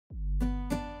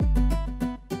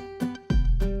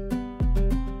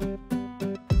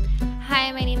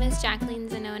is Jacqueline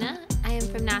Zenona. I am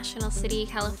from National City,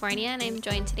 California, and I'm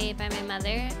joined today by my mother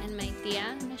and my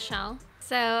tia, Michelle.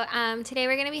 So today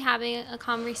we're going to be having a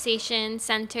conversation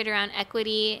centered around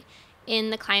equity in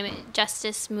the climate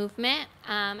justice movement.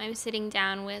 I'm sitting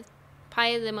down with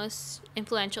probably the most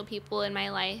influential people in my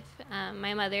life,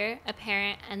 my mother, a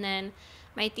parent, and then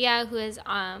my tia, who has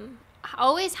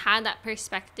always had that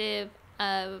perspective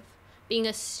of being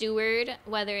a steward,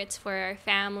 whether it's for our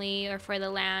family or for the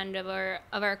land of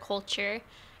our culture.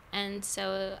 And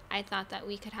so I thought that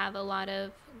we could have a lot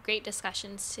of great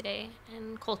discussions today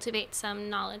and cultivate some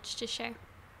knowledge to share.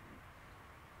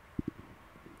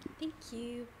 Thank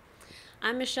you.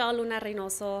 I'm Michelle Luna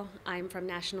Reynoso. I'm from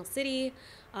National City,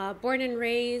 born and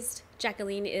raised.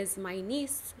 Jacqueline is my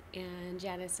niece, and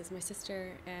Janice is my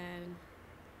sister, and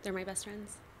they're my best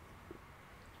friends.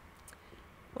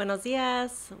 Buenos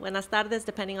dias, buenas tardes,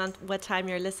 depending on what time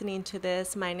you're listening to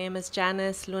this. My name is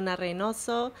Janice Luna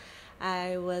Reynoso.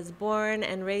 I was born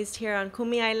and raised here on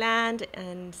Kumi Island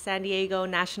in San Diego,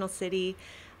 National City,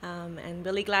 and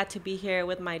really glad to be here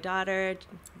with my daughter,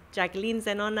 Jacqueline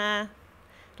Zenona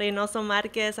Reynoso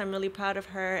Marquez. I'm really proud of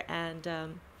her,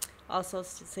 and also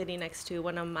sitting next to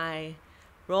one of my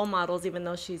role models, even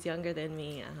though she's younger than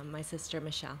me, my sister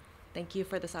Michelle. Thank you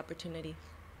for this opportunity.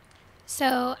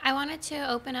 So I wanted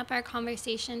to open up our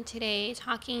conversation today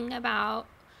talking about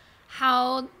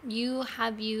how you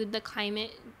have viewed the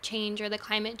climate change or the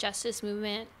climate justice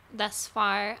movement thus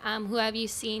far. Who have you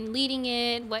seen leading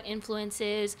it? What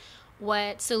influences?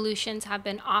 What solutions have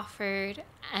been offered?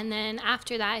 And then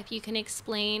after that, if you can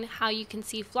explain how you can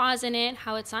see flaws in it,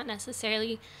 how it's not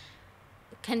necessarily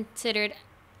considered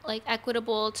like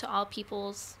equitable to all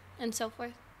peoples and so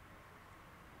forth.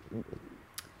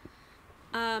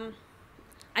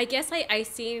 I guess I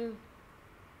seen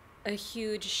a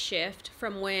huge shift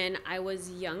from when I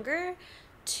was younger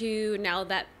to now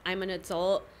that I'm an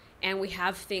adult and we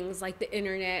have things like the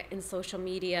internet and social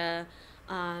media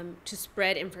to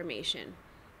spread information.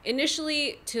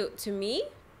 Initially, to me,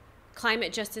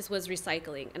 climate justice was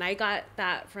recycling, and I got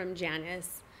that from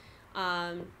Janice.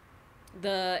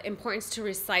 The importance to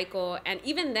recycle, and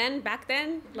even then, back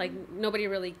then, like nobody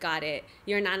really got it.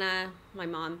 Your nana, my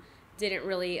mom, didn't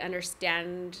really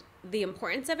understand the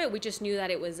importance of it. We just knew that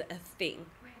it was a thing.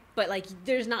 Right. But like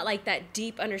there's not like that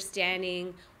deep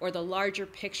understanding or the larger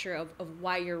picture of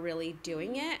why you're really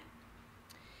doing it.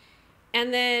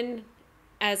 And then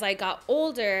as I got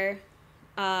older,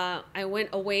 I went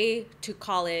away to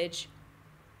college,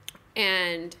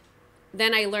 and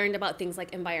then I learned about things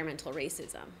like environmental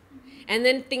racism. And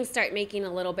then things start making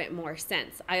a little bit more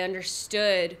sense. I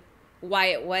understood why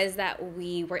it was that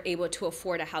we were able to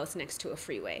afford a house next to a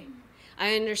freeway.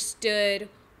 I understood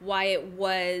why it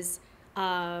was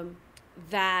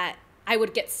that I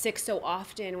would get sick so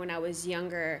often when I was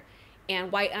younger,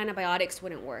 and why antibiotics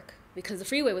wouldn't work because the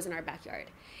freeway was in our backyard.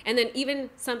 And then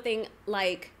even something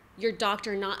like your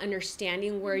doctor not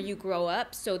understanding where you grow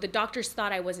up. So the doctors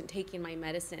thought I wasn't taking my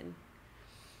medicine.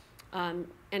 And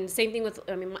same thing with,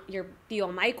 your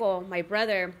Theo Michael, my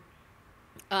brother,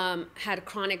 had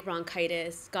chronic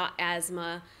bronchitis, got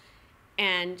asthma,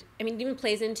 and it even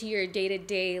plays into your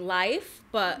day-to-day life,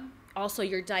 but also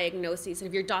your diagnoses. And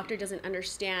if your doctor doesn't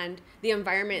understand the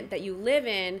environment that you live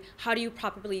in, how do you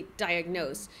properly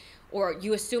diagnose? Or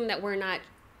you assume that we're not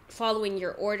following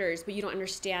your orders, but you don't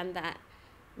understand that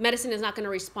medicine is not going to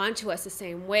respond to us the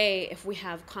same way if we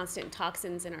have constant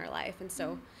toxins in our life. And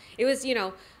so it was,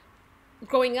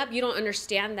 growing up, you don't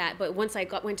understand that. But once I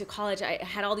went to college, I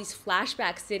had all these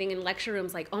flashbacks sitting in lecture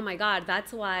rooms like, oh my God,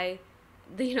 that's why,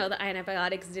 the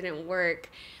antibiotics didn't work.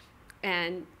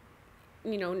 And,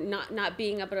 not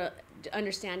being able to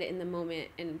understand it in the moment.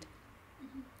 And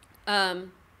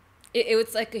it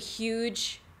was like a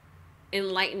huge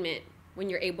enlightenment when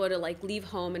you're able to like leave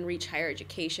home and reach higher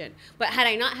education. But had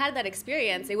I not had that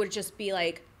experience, it would just be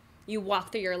like you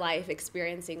walk through your life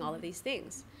experiencing all of these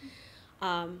things.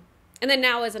 And then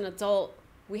now as an adult,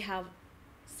 we have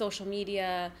social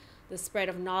media, the spread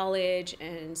of knowledge.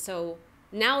 And so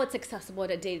now it's accessible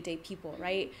to day-to-day people,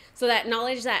 right? So that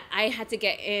knowledge that I had to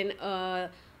get in a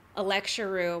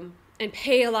lecture room and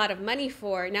pay a lot of money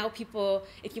for, now people,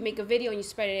 if you make a video and you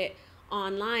spread it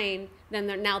online, then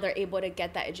they're able to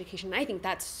get that education. I think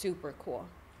that's super cool.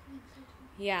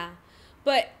 Yeah.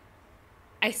 But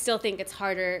I still think it's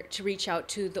harder to reach out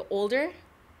to the older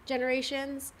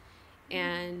generations.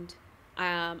 And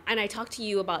I talk to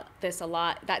you about this a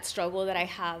lot, that struggle that I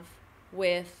have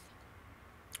with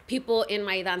people in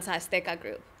my Danza Azteca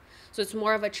group. So it's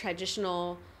more of a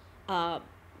traditional, a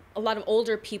lot of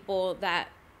older people that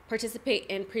participate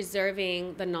in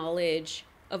preserving the knowledge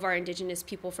of our indigenous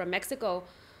people from Mexico,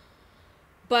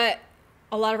 but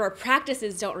a lot of our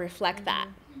practices don't reflect that.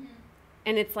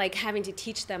 And it's like having to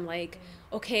teach them, like,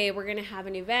 okay, we're going to have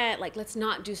an event, like, let's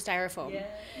not do styrofoam,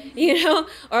 you know,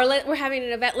 or we're having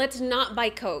an event, let's not buy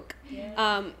Coke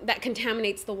that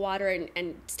contaminates the water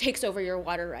and takes over your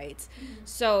water rights.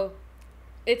 So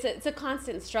it's a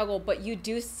constant struggle, but you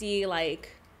do see,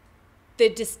 like, the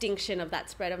distinction of that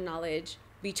spread of knowledge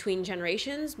between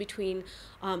generations, between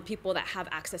people that have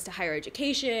access to higher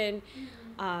education.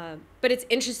 But it's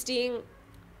interesting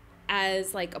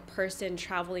as, like, a person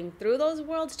traveling through those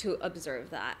worlds to observe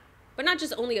that. But not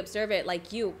just only observe it,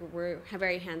 like you, we're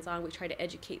very hands-on. We try to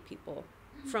educate people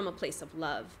from a place of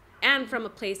love. And from a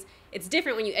place, it's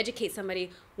different when you educate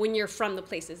somebody when you're from the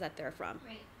places that they're from.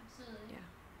 Right, absolutely. Yeah.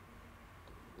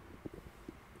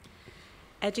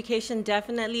 Education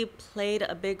definitely played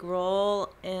a big role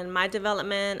in my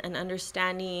development and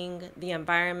understanding the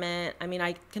environment. I mean,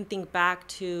 I can think back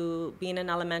to being in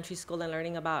elementary school and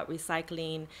learning about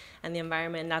recycling and the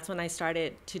environment. And that's when I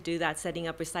started to do that, setting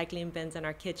up recycling bins in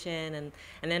our kitchen. And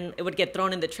then it would get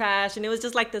thrown in the trash. And it was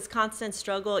just like this constant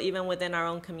struggle, even within our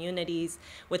own communities,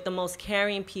 with the most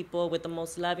caring people, with the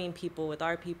most loving people, with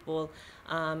our people.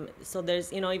 So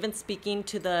there's, you know, even speaking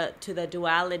to the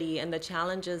duality and the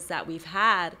challenges that we've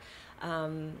had.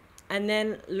 And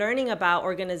then learning about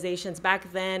organizations.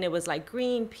 Back then it was like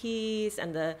Greenpeace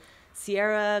and the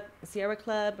Sierra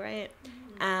Club, right?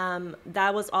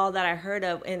 That was all that I heard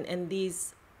of in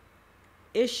these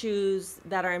issues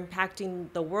that are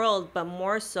impacting the world, but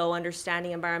more so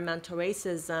understanding environmental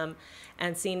racism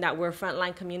and seeing that we're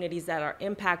frontline communities that are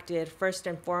impacted first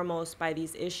and foremost by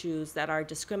these issues, that are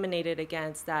discriminated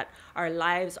against, that our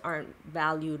lives aren't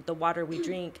valued. The water we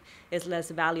drink is less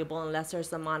valuable unless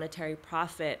there's a monetary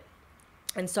profit.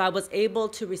 And so I was able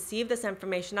to receive this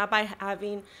information, not by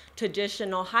having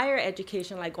traditional higher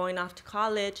education, like going off to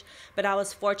college, but I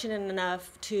was fortunate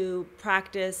enough to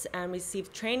practice and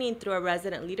receive training through a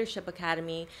resident leadership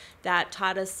academy that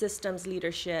taught us systems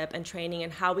leadership and training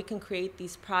and how we can create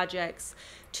these projects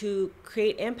to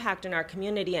create impact in our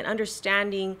community, and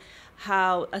understanding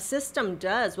how a system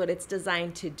does what it's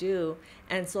designed to do.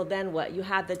 And so then what? You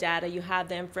have the data, you have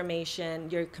the information,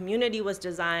 your community was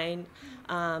designed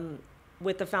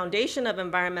with the foundation of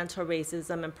environmental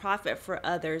racism and profit for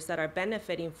others that are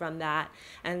benefiting from that.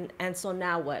 And so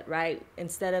now what, right?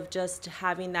 Instead of just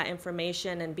having that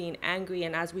information and being angry,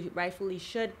 and as we rightfully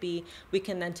should be, we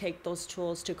can then take those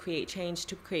tools to create change,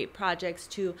 to create projects,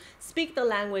 to speak the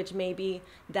language maybe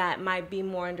that might be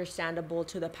more understandable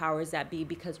to the powers that be,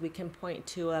 because we can point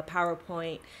to a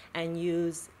PowerPoint and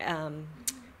use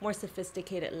more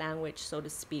sophisticated language, so to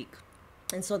speak.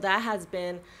 And so that has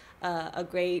been a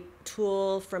great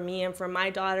tool for me and for my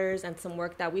daughters, and some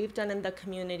work that we've done in the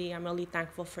community. I'm really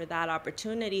thankful for that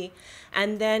opportunity.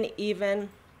 And then even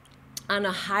on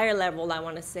a higher level, I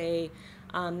want to say,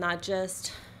 not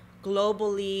just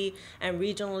globally and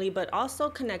regionally, but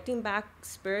also connecting back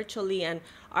spiritually, and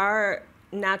our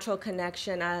natural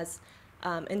connection as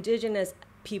indigenous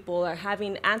people, or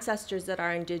having ancestors that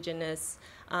are indigenous,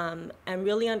 and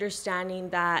really understanding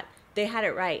that they had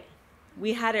it right.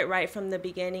 We had it right from the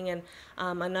beginning. And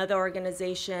another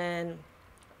organization,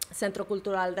 Centro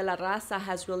Cultural de la Raza,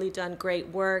 has really done great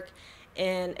work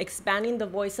in expanding the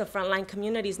voice of frontline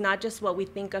communities, not just what we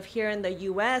think of here in the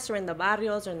U.S. or in the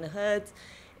barrios or in the hoods.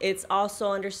 It's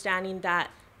also understanding that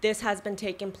this has been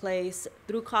taking place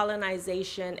through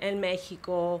colonization in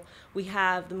Mexico. We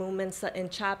have the movements in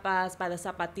Chiapas by the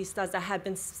Zapatistas that have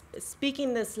been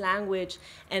speaking this language,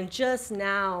 and just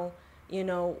now, you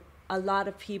know, a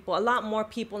lot more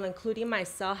people, including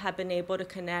myself, have been able to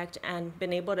connect and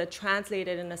been able to translate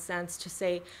it in a sense to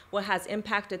say what has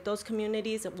impacted those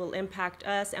communities, it will impact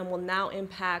us, and will now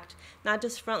impact not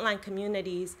just frontline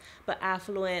communities, but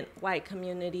affluent white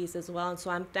communities as well. And so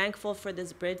I'm thankful for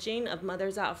this bridging of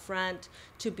Mothers Out Front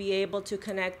to be able to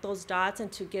connect those dots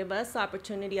and to give us the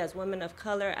opportunity as women of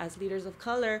color, as leaders of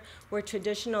color, where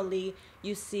traditionally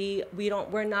you see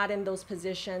we're not in those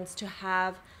positions to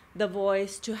have the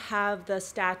voice, to have the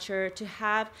stature, to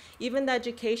have even the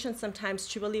education sometimes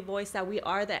to really voice that we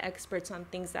are the experts on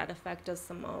things that affect us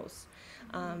the most.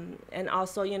 And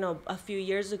also, you know, a few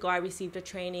years ago, I received a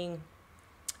training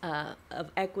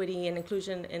of equity and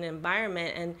inclusion in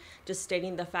environment, and just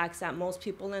stating the facts that most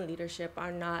people in leadership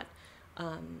are not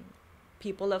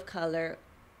people of color,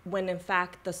 when in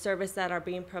fact the service that are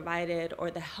being provided, or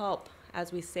the help,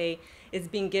 as we say, is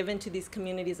being given to these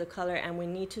communities of color, and we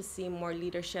need to see more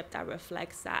leadership that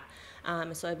reflects that.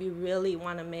 So if you really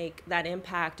want to make that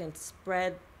impact and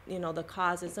spread, you know, the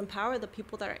causes, empower the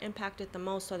people that are impacted the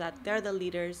most so that they're the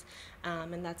leaders,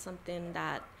 and that's something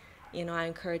that, you know, I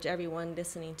encourage everyone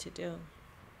listening to do.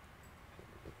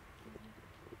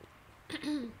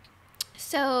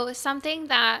 So something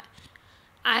that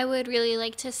I would really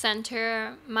like to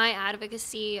center my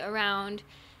advocacy around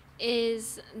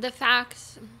is the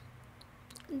fact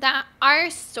that our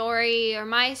story or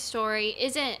my story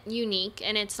isn't unique,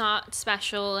 and it's not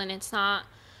special, and it's not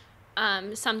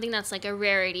something that's like a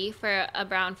rarity for a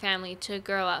brown family to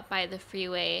grow up by the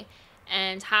freeway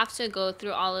and have to go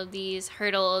through all of these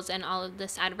hurdles and all of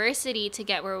this adversity to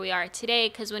get where we are today.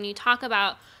 Because when you talk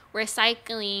about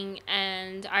recycling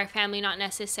and our family not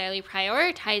necessarily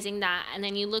prioritizing that, and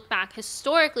then you look back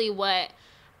historically what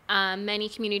many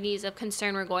communities of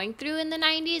concern were going through in the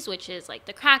 90s, which is like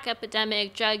the crack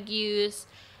epidemic, drug use,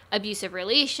 abusive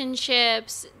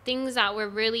relationships, things that were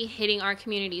really hitting our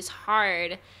communities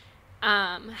hard.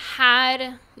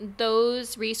 Had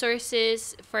those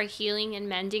resources for healing and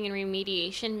mending and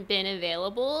remediation been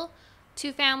available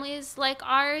to families like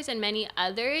ours and many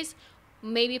others,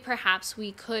 maybe perhaps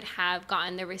we could have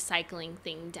gotten the recycling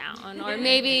thing down, or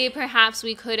maybe perhaps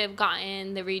we could have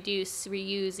gotten the reduce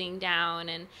reusing down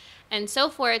and so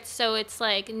forth. So it's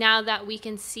like, now that we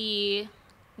can see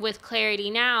with clarity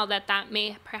now that that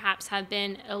may perhaps have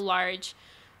been a large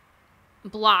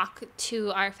block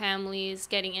to our families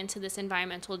getting into this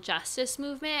environmental justice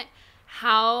movement,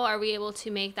 how are we able to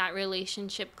make that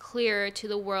relationship clearer to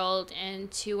the world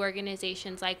and to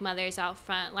organizations like Mothers Out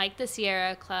Front, like the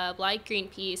Sierra Club, like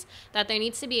Greenpeace, that there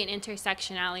needs to be an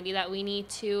intersectionality, that we need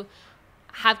to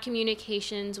have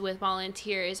communications with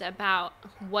volunteers about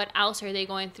what else are they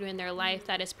going through in their life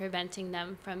that is preventing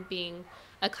them from being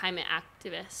a climate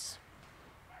activist.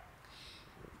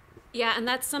 Yeah, and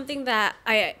that's something that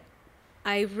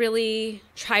I really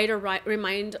try to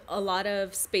remind a lot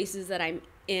of spaces that I'm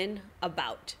in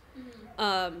about.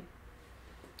 And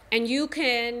you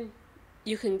can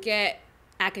get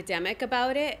academic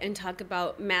about it and talk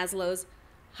about Maslow's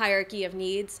hierarchy of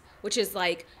needs, which is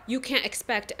like, you can't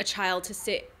expect a child to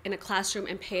sit in a classroom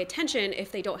and pay attention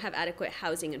if they don't have adequate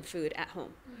housing and food at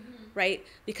home, right?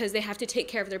 Because they have to take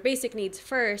care of their basic needs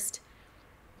first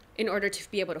in order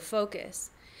to be able to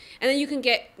focus. And then you can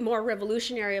get more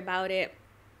revolutionary about it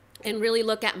and really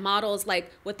look at models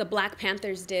like what the Black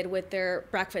Panthers did with their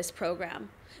breakfast program.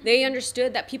 They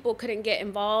understood that people couldn't get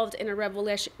involved in a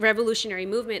revolutionary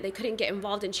movement. They couldn't get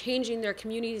involved in changing their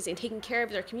communities and taking care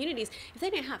of their communities if they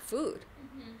didn't have food,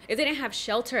 if they didn't have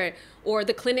shelter, or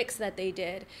the clinics that they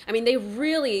did. I mean, they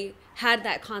really had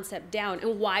that concept down.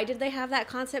 And why did they have that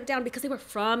concept down? Because they were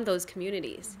from those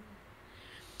communities.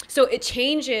 So it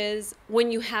changes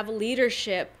when you have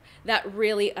leadership that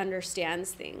really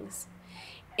understands things.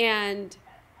 And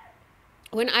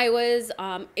when I was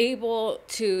able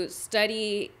to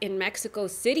study in Mexico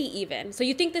City even, so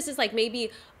you think this is like maybe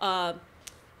an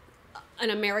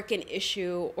American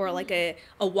issue or like a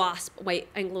WASP, white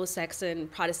Anglo-Saxon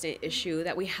Protestant issue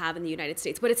that we have in the United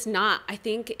States, but it's not. I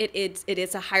think it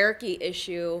is a hierarchy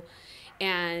issue,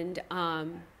 and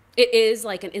it is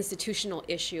like an institutional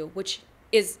issue, which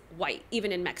is white,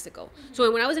 even in Mexico.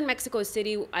 So when I was in Mexico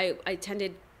City, I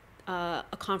attended a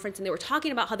conference, and they were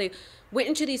talking about how they went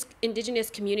into these indigenous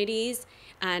communities,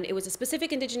 and it was a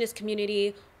specific indigenous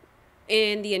community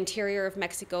in the interior of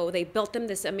Mexico. They built them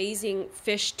this amazing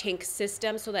fish tank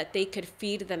system so that they could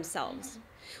feed themselves.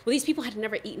 Well, these people had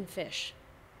never eaten fish.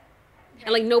 Right.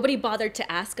 And like nobody bothered to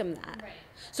ask them that. Right.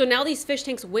 So now these fish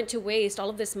tanks went to waste, all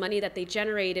of this money that they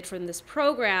generated from this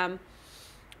program,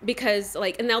 because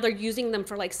like, and now they're using them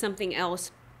for like something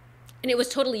else. And it was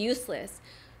totally useless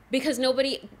because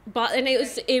nobody bought, and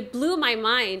it blew my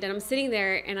mind. And I'm sitting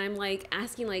there and I'm like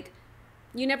asking, like,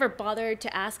 you never bothered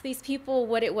to ask these people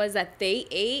what it was that they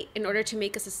ate in order to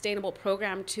make a sustainable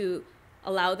program to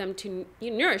allow them to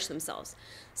nourish themselves.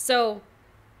 So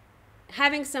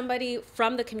having somebody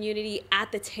from the community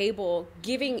at the table,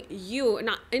 giving you,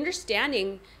 not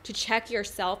understanding to check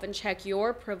yourself and check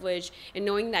your privilege, and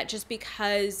knowing that just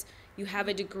because you have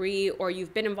a degree or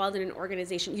you've been involved in an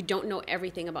organization, you don't know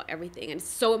everything about everything. And it's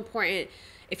so important,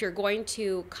 if you're going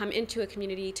to come into a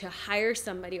community, to hire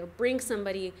somebody or bring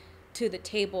somebody to the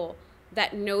table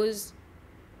that knows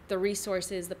the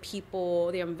resources, the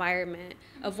people, the environment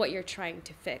of what you're trying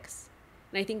to fix.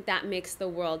 And I think that makes the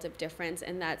world of difference,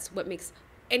 and that's what makes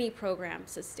any program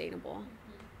sustainable.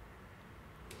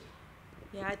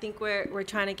 Yeah, I think we're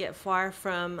trying to get far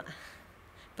from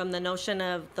the notion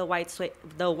of the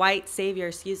white savior,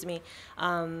 excuse me.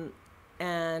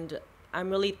 And I'm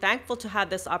really thankful to have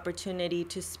this opportunity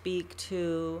to speak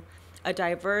to a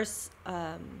diverse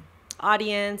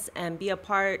audience and be a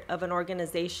part of an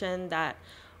organization that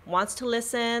wants to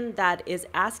listen, that is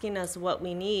asking us what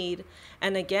we need.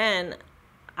 And again,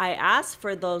 I ask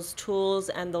for those tools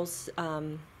and those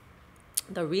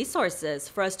resources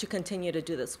for us to continue to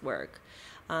do this work.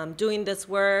 Doing this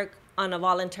work on a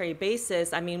voluntary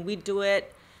basis, I mean, we do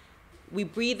it, we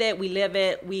breathe it, we live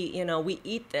it, we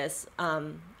eat this.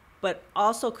 But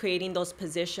also creating those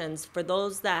positions for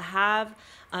those that have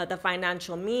the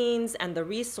financial means and the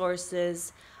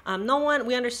resources.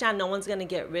 We understand no one's going to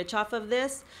get rich off of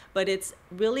this, but it's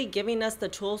really giving us the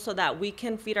tools so that we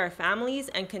can feed our families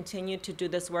and continue to do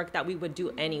this work that we would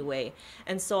do anyway.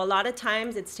 And so a lot of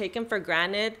times it's taken for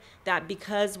granted that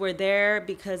because we're there,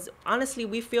 because honestly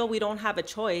we feel we don't have a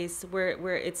choice,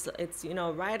 where it's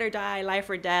ride or die, life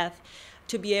or death,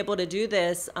 to be able to do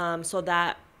this, so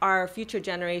that our future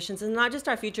generations, and not just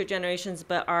our future generations,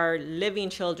 but our living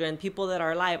children, people that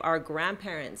are alive, our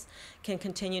grandparents, can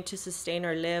continue to sustain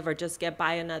or live or just get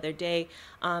by another day.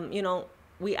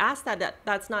 We ask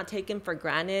that's not taken for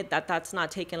granted, that's not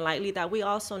taken lightly, that we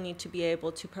also need to be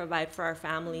able to provide for our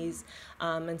families.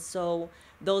 And so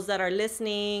those that are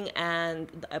listening,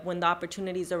 and when the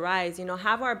opportunities arise,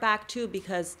 have our back too,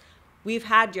 because we've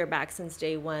had your back since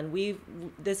day one.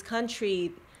 This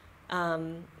country,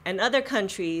 and other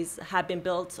countries have been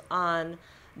built on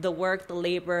the work, the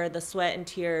labor, the sweat and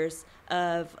tears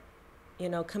of,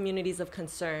 communities of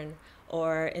concern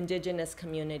or indigenous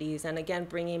communities. And again,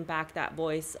 bringing back that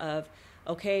voice of,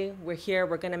 okay, we're here,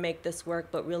 we're going to make this work,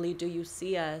 but really, do you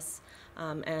see us?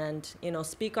 And,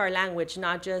 speak our language,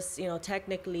 not just,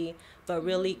 technically, but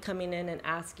really coming in and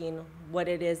asking what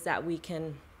it is that we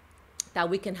can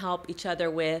help each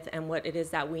other with, and what it is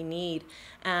that we need.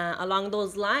 Along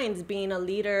those lines, being a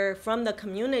leader from the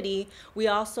community, we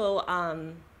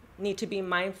also need to be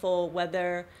mindful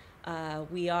whether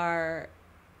we are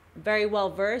very well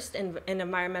versed in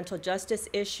environmental justice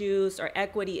issues or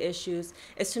equity issues,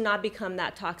 is to not become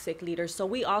that toxic leader. So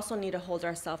we also need to hold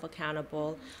ourselves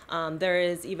accountable. There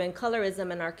is even colorism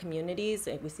in our communities.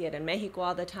 We see it in Mexico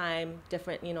all the time,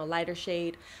 different, lighter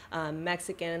shade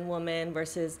Mexican woman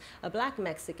versus a Black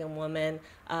Mexican woman,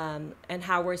 and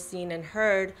how we're seen and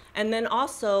heard. And then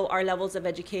also our levels of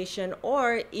education,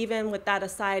 or even with that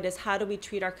aside, is how do we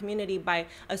treat our community by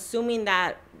assuming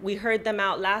that we heard them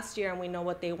out last year and we know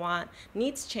what they want.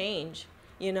 Needs change,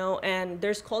 and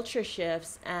there's culture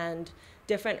shifts and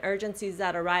different urgencies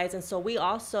that arise. And so we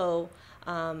also,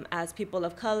 as people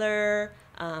of color,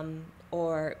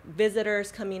 or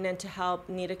visitors coming in to help,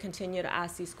 need to continue to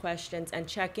ask these questions and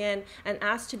check in and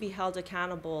ask to be held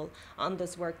accountable on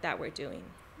this work that we're doing.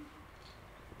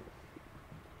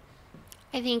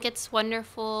 I think it's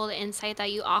wonderful, the insight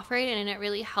that you offered, and it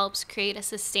really helps create a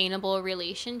sustainable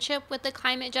relationship with the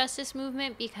climate justice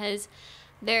movement, because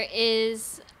there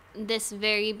is this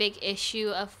very big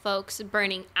issue of folks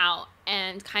burning out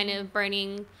and kind of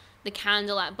burning the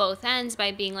candle at both ends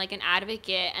by being like an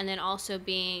advocate and then also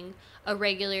being a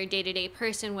regular day-to-day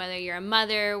person, whether you're a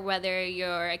mother, whether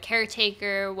you're a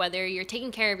caretaker, whether you're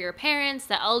taking care of your parents,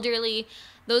 the elderly.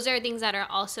 Those are things that are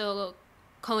also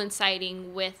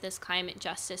coinciding with this climate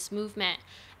justice movement.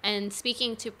 And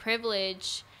speaking to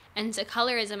privilege and to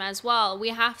colorism as well, we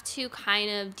have to kind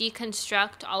of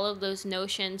deconstruct all of those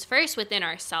notions first within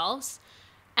ourselves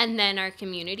and then our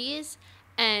communities.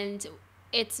 And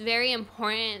it's very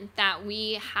important that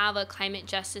we have a climate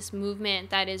justice movement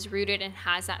that is rooted and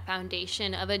has that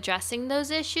foundation of addressing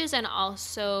those issues, and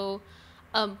also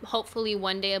hopefully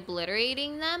one day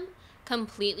obliterating them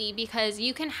completely, because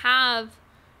you can have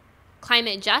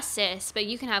climate justice, but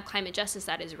you can have climate justice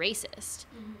that is racist.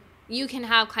 Mm-hmm. You can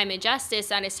have climate justice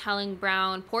that is telling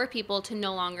brown, poor people to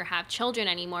no longer have children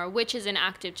anymore, which is an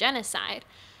act of genocide.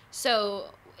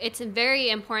 So it's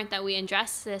very important that we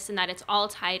address this, and that it's all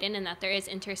tied in, and that there is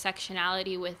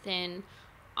intersectionality within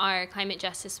our climate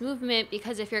justice movement,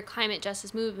 because if your climate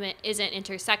justice movement isn't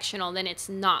intersectional, then it's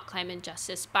not climate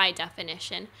justice by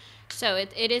definition. So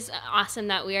it is awesome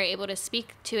that we are able to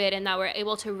speak to it, and that we're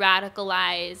able to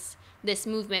radicalize this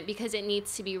movement, because it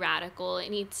needs to be radical. It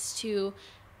needs to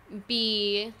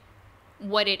be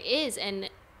what it is.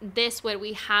 And this, what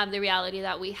we have, the reality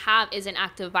that we have, is an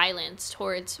act of violence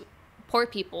towards poor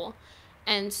people.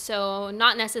 And so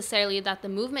not necessarily that the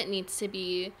movement needs to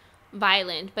be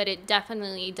violent, but it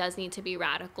definitely does need to be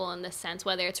radical, in the sense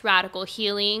whether it's radical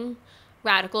healing,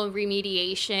 radical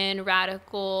remediation,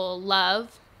 radical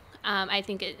love. I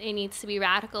think it needs to be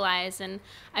radicalized, and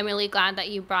I'm really glad that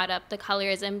you brought up the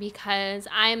colorism, because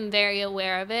I'm very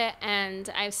aware of it, and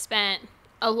I've spent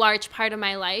a large part of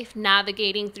my life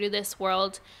navigating through this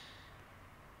world,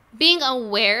 being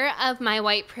aware of my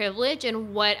white privilege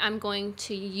and what I'm going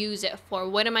to use it for.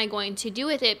 What am I going to do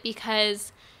with it?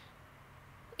 Because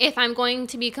if I'm going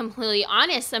to be completely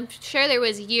honest, I'm sure there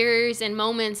was years and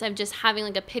moments of just having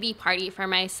like a pity party for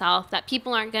myself, that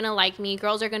people aren't going to like me.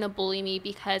 Girls are going to bully me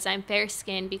because I'm fair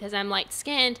skinned, because I'm light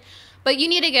skinned. But you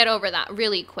need to get over that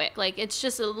really quick. Like, it's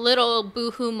just a little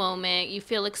boohoo moment. You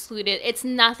feel excluded. It's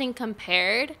nothing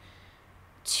compared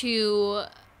to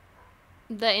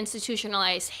the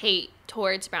institutionalized hate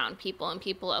towards brown people and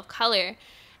people of color.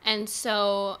 And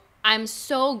so I'm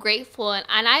so grateful, and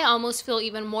I almost feel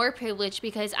even more privileged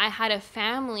because I had a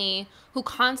family who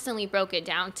constantly broke it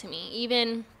down to me.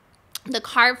 Even the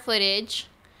car footage,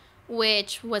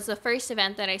 which was the first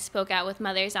event that I spoke at with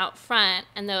Mothers Out Front,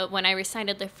 and when I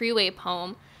recited the Freeway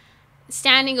poem,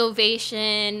 standing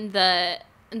ovation, the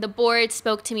board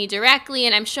spoke to me directly,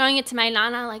 and I'm showing it to my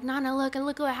Nana, like, Nana,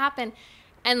 look what happened.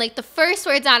 And like the first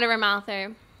words out of her mouth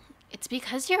are, "It's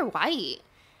because you're white."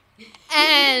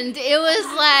 And it was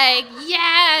like,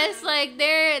 yes, like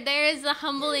there is the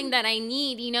humbling that I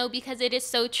need, you know, because it is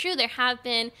so true. There have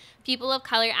been people of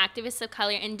color, activists of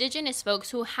color, indigenous folks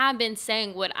who have been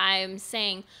saying what I'm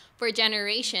saying for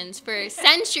generations, for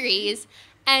centuries.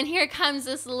 And here comes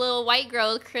this little white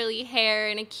girl with curly hair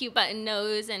and a cute button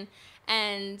nose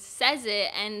and says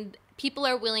it. And people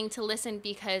are willing to listen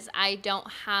because I don't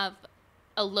have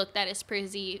a look that is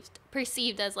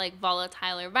perceived as like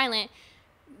volatile or violent,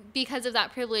 because of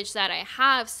that privilege that I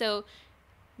have. So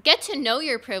get to know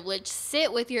your privilege,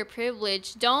 sit with your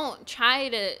privilege. Don't try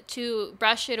to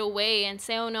brush it away and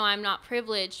say, oh no, I'm not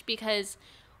privileged, because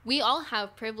we all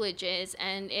have privileges,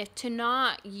 and if to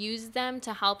not use them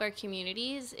to help our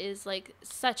communities is like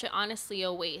honestly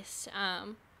a waste.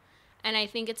 And I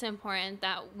think it's important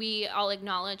that we all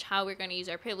acknowledge how we're going to use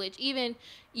our privilege. Even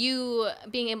you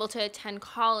being able to attend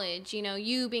college, you know,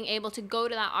 you being able to go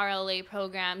to that RLA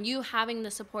program, you having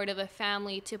the support of a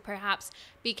family to perhaps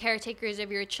be caretakers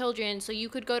of your children so you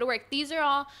could go to work. These are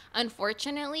all,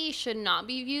 unfortunately, should not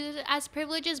be viewed as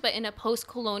privileges, but in a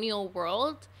post-colonial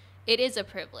world, it is a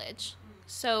privilege.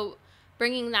 So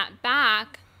bringing that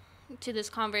back to this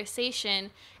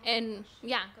conversation, and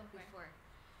yeah, go for it.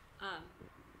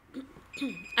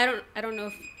 I don't know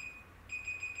if.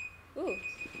 Ooh.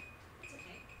 It's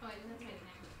okay. Oh, I didn't have my pen.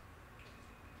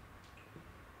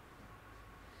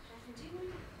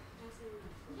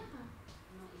 Yeah.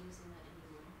 I'm not using that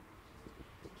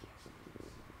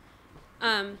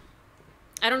anymore.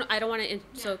 I don't want to.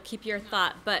 So keep your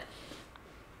thought, but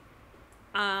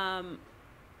I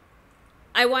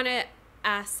want to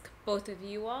ask both of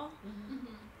you all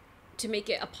to make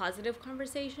it a positive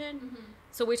conversation. Mm-hmm.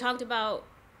 So we talked about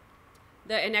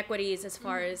the inequities as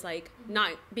far as like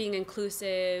not being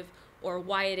inclusive, or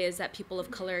why it is that people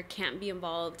of color can't be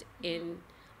involved in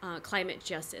climate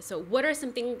justice. So what are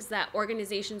some things that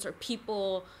organizations or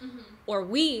people or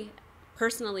we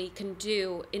personally can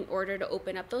do in order to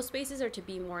open up those spaces or to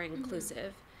be more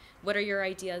inclusive? What are your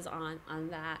ideas on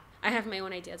that? I have my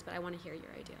own ideas, but I want to hear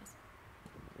your ideas.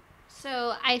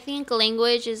 So I think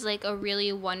language is like a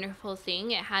really wonderful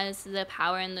thing. It has the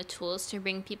power and the tools to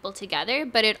bring people together,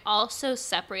 but it also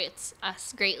separates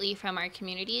us greatly from our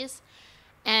communities.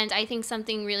 And I think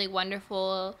something really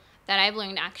wonderful that I've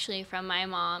learned actually from my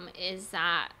mom is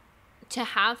that to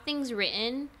have things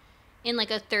written in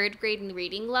like a third grade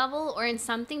reading level, or in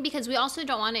something, because we also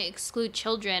don't want to exclude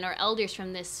children or elders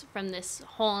from this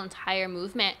whole entire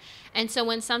movement. And so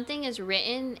when something is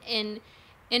written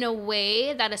in a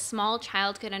way that a small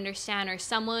child could understand, or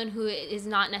someone who is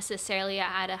not necessarily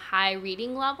at a high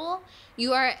reading level,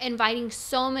 you are inviting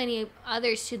so many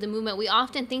others to the movement. We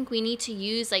often think we need to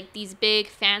use like these big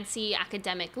fancy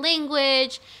academic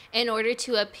language in order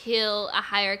to appeal a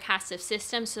higher caste of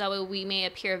system, so that way we may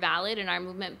appear valid and our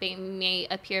movement may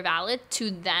appear valid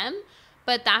to them.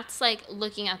 But that's like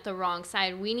looking at the wrong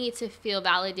side. We need to feel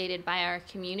validated by our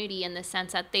community in the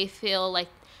sense that they feel like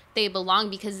they belong,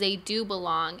 because they do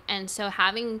belong. And so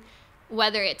having,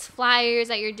 whether it's flyers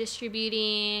that you're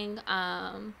distributing,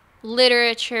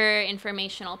 literature,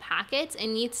 informational packets, it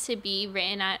needs to be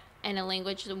written in a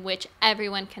language in which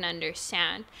everyone can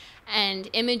understand. And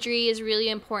imagery is really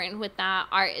important with that.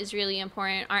 Art is really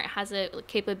important. Art has a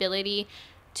capability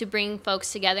to bring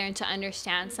folks together and to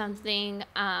understand something.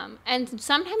 And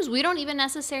sometimes we don't even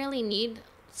necessarily need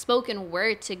spoken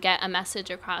word to get a message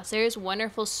across. There's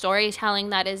wonderful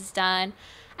storytelling that is done.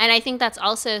 And I think that's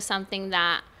also something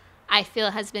that I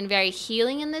feel has been very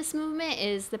healing in this movement,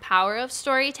 is the power of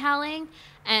storytelling,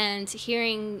 and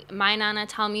hearing my Nana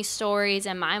tell me stories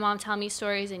and my mom tell me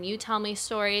stories and you tell me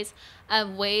stories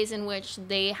of ways in which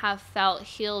they have felt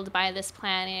healed by this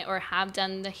planet or have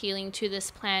done the healing to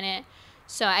this planet.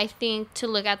 So I think to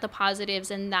look at the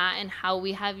positives in that and how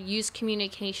we have used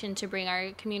communication to bring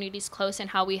our communities close and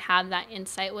how we have that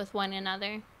insight with one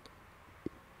another.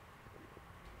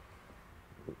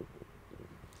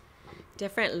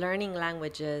 Different learning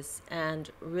languages, and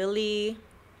really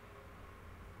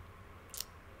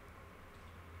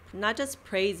not just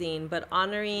praising, but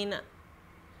honoring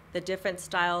the different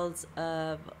styles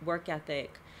of work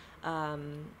ethic,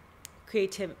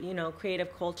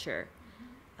 creative culture.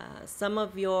 Some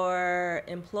of your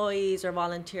employees or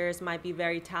volunteers might be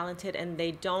very talented, and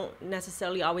they don't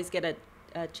necessarily always get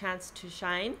a chance to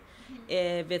shine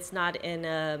if it's not in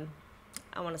a,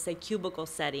 I want to say, cubicle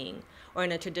setting or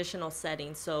in a traditional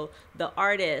setting. So the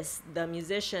artists, the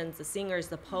musicians, the singers,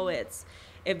 the poets,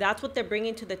 if that's what they're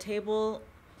bringing to the table,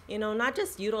 not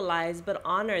just utilize, but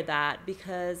honor that,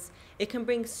 because it can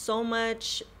bring so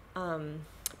much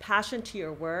passion to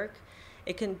your work.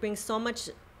 It can bring so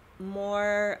much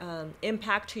more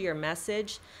impact to your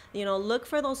message. Look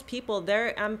for those people.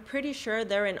 I'm pretty sure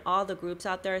they're in all the groups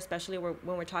out there, especially when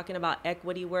we're talking about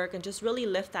equity work, and just really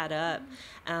lift that up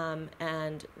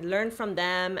and learn from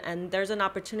them. And there's an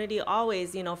opportunity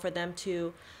always, for them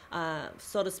to,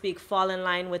 so to speak, fall in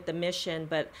line with the mission.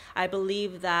 But I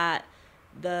believe that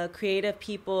the creative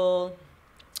people,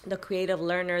 the creative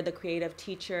learner, the creative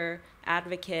teacher,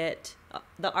 advocate,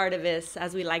 the artivist,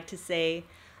 as we like to say,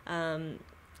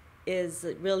 is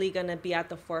really going to be at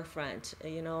the forefront.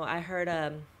 I heard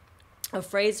a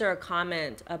phrase or a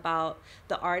comment about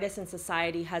the artist in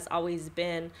society has always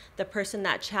been the person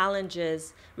that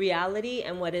challenges reality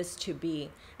and what is to be.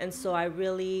 And so I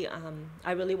really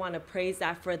want to praise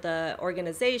that for the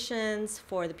organizations,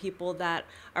 for the people that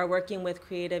are working with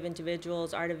creative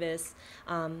individuals, artists,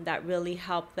 that really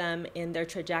help them in their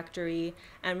trajectory.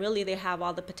 And really they have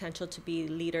all the potential to be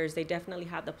leaders. They definitely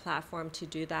have the platform to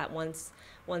do that once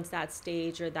that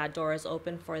stage or that door is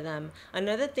open for them.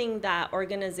 Another thing that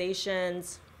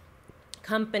organizations,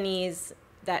 companies,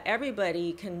 that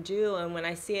everybody can do, and when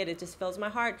I see it, it just fills my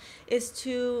heart, is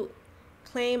to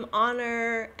claim,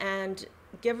 honor, and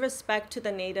give respect to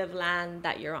the native land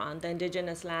that you're on, the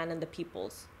indigenous land and the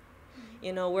peoples.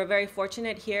 We're very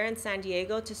fortunate here in San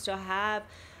Diego to still have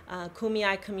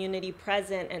Kumeyaay community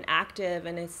present and active,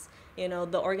 and it's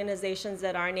the organizations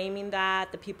that are naming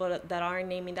that, the people that are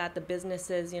naming that, the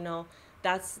businesses,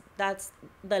 that's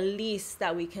the least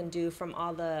that we can do from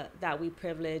all that we're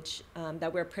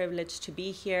privileged to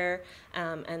be here,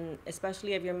 and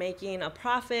especially if you're making a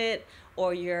profit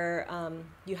or you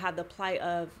have the plight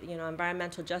of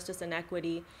environmental justice and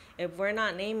equity. If we're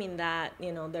not naming that,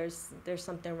 there's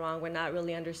something wrong. We're not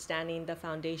really understanding the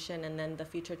foundation and then the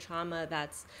future trauma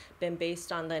that's been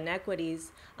based on the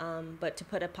inequities. But to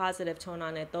put a positive tone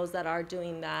on it, those that are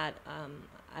doing that,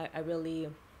 I really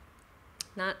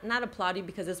not applaud you,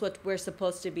 because it's what we're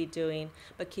supposed to be doing,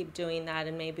 but keep doing that,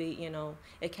 and maybe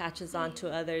it catches on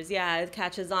to others. Yeah, it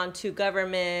catches on to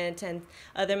government and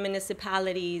other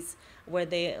municipalities where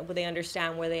they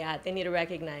understand where they at. They need to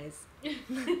recognize.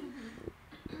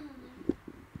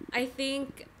 I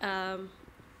think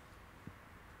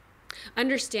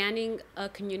understanding a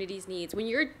community's needs, when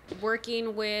you're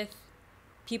working with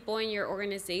people in your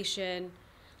organization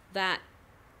that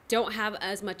don't have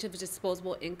as much of a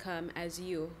disposable income as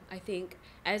you, I think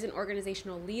as an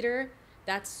organizational leader,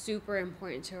 that's super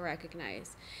important to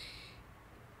recognize.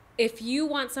 If you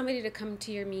want somebody to come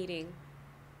to your meeting,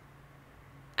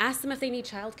 ask them if they need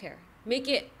childcare. Make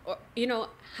it,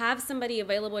 have somebody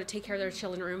available to take care of their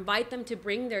children, or invite them to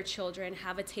bring their children,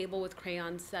 have a table with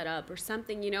crayons set up or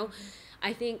something,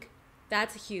 I think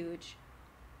that's huge.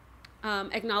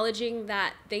 Acknowledging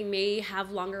that they may have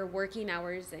longer working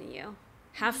hours than you.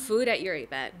 Have food at your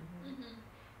event.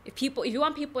 If you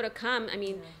want people to come,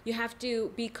 you have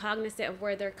to be cognizant of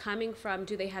where they're coming from.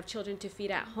 Do they have children to feed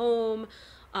at home?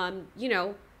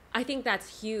 I think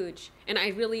that's huge. And I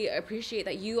really appreciate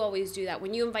that you always do that.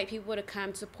 When you invite people to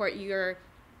come support your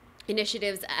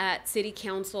initiatives at City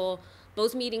Council,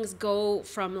 those meetings go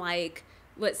from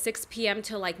 6 p.m.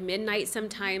 to midnight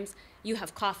sometimes. You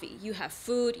have coffee, you have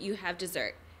food, you have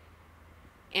dessert.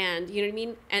 And you know what I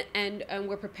mean? And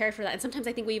we're prepared for that. And sometimes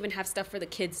I think we even have stuff for the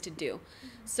kids to do.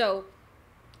 So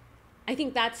I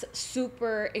think that's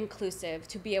super inclusive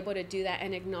to be able to do that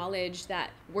and acknowledge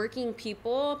that working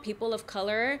people of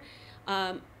color,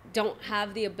 don't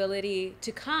have the ability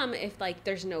to come if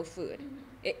there's no food.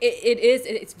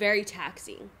 It's very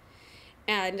taxing.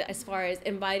 And as far as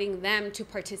inviting them to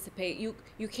participate,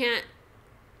 you can't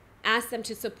ask them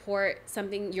to support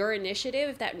your initiative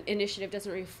if that initiative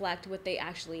doesn't reflect what they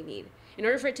actually need. In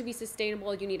order for it to be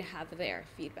sustainable, you need to have their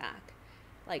feedback,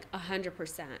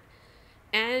 100%.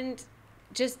 And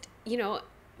just,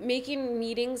 making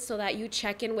meetings so that you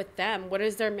check in with them. What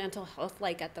is their mental health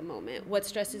like at the moment? What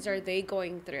stresses are they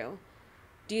going through?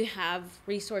 Do you have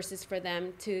resources for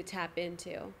them to tap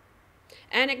into?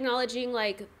 And acknowledging,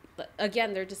 like,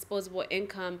 again, their disposable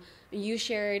income. You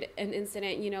shared an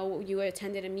incident, you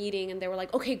attended a meeting and they were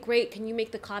like, okay, great, can you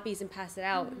make the copies and pass it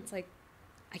out? It's like,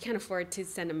 I can't afford to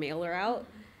send a mailer out.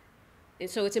 And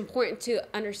so it's important to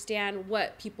understand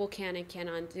what people can and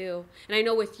cannot do. And I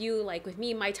know with you, like with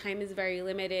me, my time is very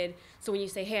limited. So when you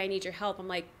say, hey, I need your help, I'm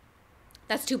like,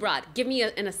 that's too broad. Give me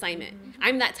an assignment.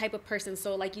 I'm that type of person.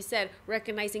 So like you said,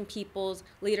 recognizing people's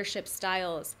leadership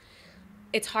styles.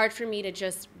 It's hard for me to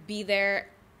just be there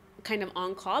kind of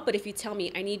on call. But if you tell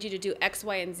me, I need you to do X,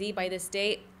 Y, and Z by this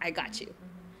date, I got you.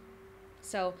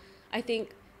 So I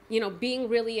think being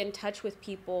really in touch with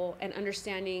people and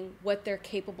understanding what they're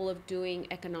capable of doing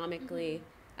economically.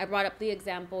 I brought up the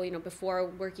example, before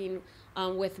working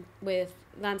with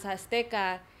Danza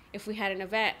Azteca, if we had an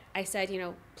event, I said,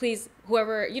 please,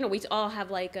 whoever, we all have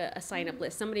like a sign-up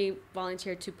list. Somebody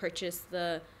volunteered to purchase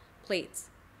the plates.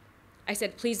 I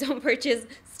said, please don't purchase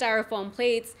styrofoam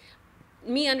plates.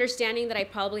 Me understanding that I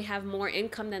probably have more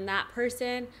income than that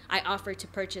person, I offered to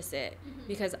purchase it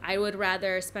because I would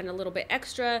rather spend a little bit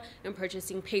extra in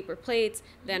purchasing paper plates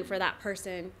than for that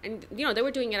person. And, they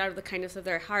were doing it out of the kindness of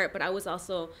their heart, but I was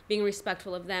also being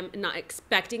respectful of them and not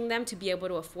expecting them to be able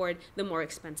to afford the more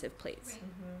expensive plates.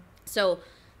 Right. So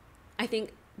I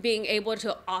think being able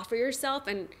to offer yourself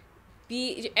and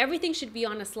everything should be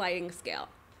on a sliding scale.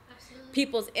 Absolutely.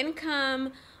 People's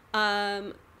income,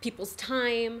 people's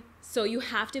time. So you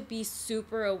have to be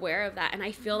super aware of that. And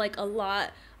I feel like a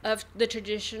lot of the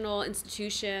traditional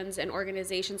institutions and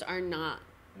organizations are not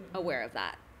aware of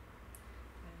that.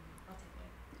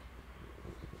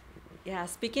 Yeah,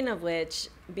 speaking of which,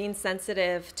 being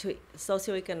sensitive to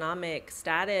socioeconomic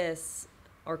status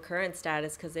or current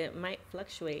status, because it might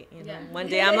fluctuate. Yeah. One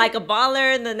day I'm like a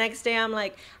baller, and the next day I'm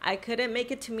like, I couldn't make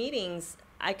it to meetings.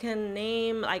 I can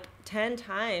name like 10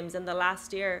 times in the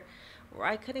last year where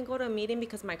I couldn't go to a meeting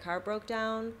because my car broke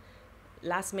down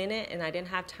last minute and I didn't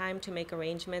have time to make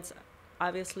arrangements.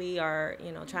 Obviously, our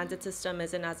transit system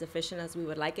isn't as efficient as we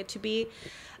would like it to be.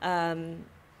 I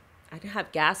didn't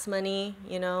have gas money,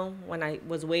 when I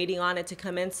was waiting on it to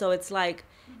come in. So it's like,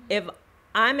 if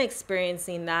I'm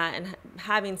experiencing that and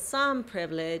having some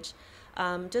privilege,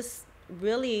 just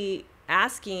really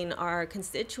asking our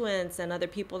constituents and other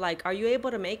people, like, are you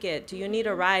able to make it? Do you need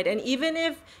a ride? And even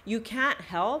if you can't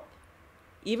help,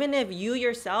 even if you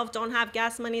yourself don't have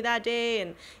gas money that day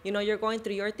and, you're going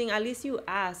through your thing, at least you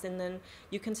ask, and then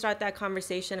you can start that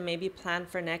conversation and maybe plan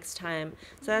for next time.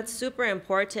 So that's super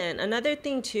important. Another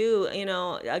thing too,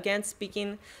 again,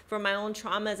 speaking from my own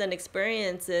traumas and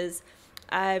experiences,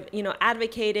 I've,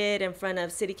 advocated in front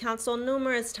of city council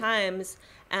numerous times,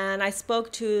 and I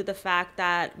spoke to the fact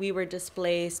that we were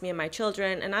displaced, me and my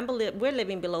children, and we're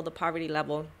living below the poverty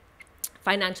level,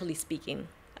 financially speaking.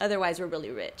 Otherwise, we're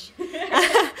really rich.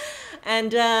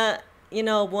 And, a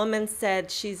woman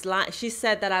said she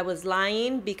said that I was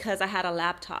lying because I had a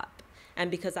laptop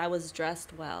and because I was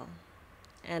dressed well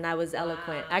and I was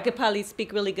eloquent. I could probably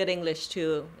speak really good English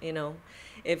too,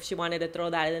 if she wanted to throw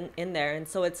that in there. And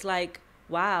so it's like,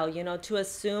 wow, to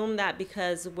assume that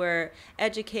because we're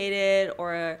educated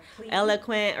or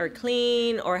eloquent or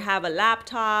clean or have a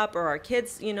laptop or our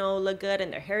kids, look good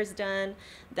and their hair's done,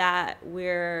 that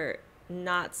we're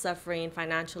not suffering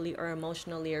financially or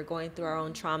emotionally or going through our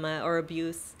own trauma or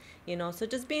abuse, so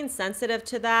just being sensitive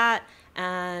to that.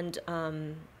 And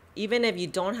even if you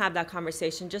don't have that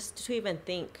conversation, just to even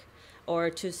think or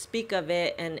to speak of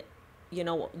it. And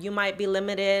you might be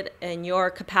limited in your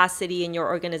capacity in your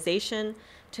organization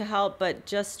to help, but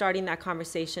just starting that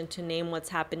conversation to name what's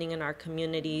happening in our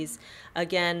communities.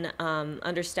 Again,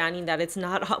 understanding that it's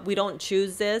not, we don't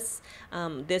choose this.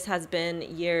 This has been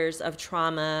years of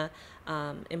trauma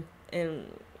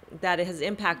that it has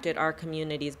impacted our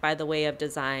communities by the way of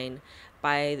design,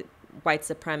 by white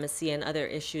supremacy and other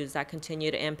issues that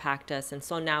continue to impact us. And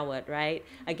so now what, right?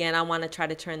 Again, I want to try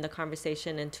to turn the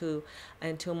conversation into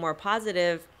more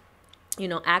positive,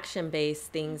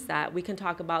 action-based things that we can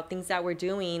talk about, things that we're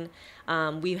doing.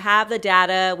 We have the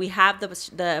data, we have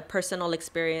the personal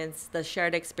experience, the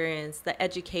shared experience, the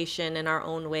education in our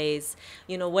own ways.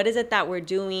 What is it that we're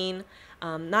doing?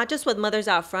 Not just with Mothers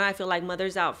Out Front. I feel like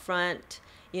Mothers Out Front,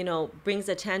 brings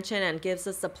attention and gives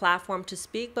us a platform to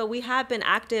speak, but we have been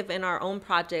active in our own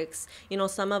projects,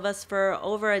 some of us for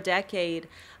over a decade.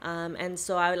 And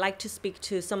so I would like to speak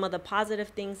to some of the positive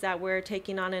things that we're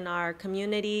taking on in our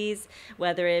communities,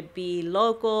 whether it be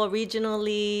local,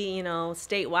 regionally,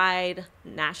 statewide,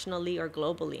 nationally, or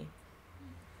globally.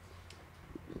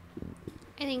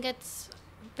 I think it's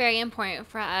very important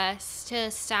for us to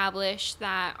establish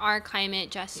that our climate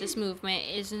justice movement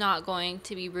is not going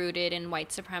to be rooted in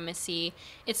white supremacy.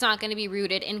 It's not going to be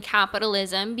rooted in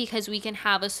capitalism, because we can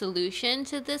have a solution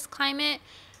to this climate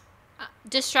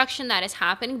destruction that is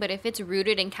happening. But if it's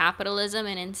rooted in capitalism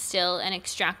and instill an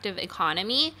extractive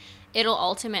economy, it'll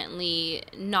ultimately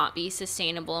not be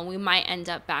sustainable, and we might end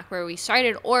up back where we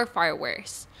started or far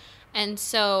worse. And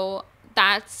so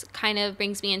that's kind of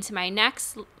brings me into my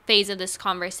next phase of this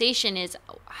conversation, is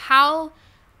how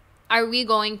are we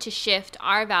going to shift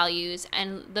our values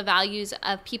and the values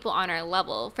of people on our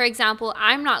level? For example,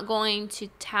 I'm not going to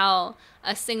tell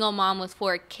a single mom with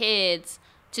 4 kids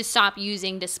to stop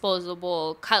using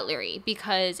disposable cutlery,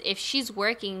 because if she's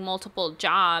working multiple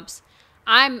jobs,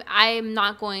 I'm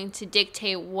not going to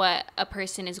dictate what a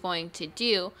person is going to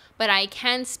do, but I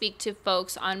can speak to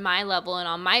folks on my level and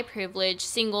on my privilege,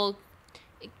 single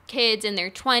kids in their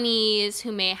 20s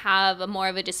who may have more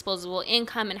of a disposable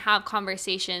income, and have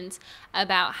conversations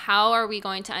about how are we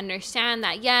going to understand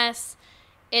that, yes,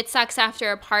 it sucks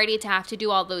after a party to have to do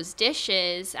all those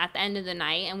dishes at the end of the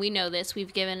night, and we know this.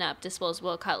 We've given up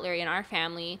disposable cutlery in our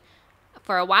family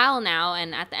for a while now,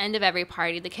 and at the end of every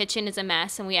party, the kitchen is a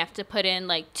mess, and we have to put in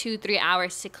like 2-3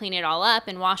 hours to clean it all up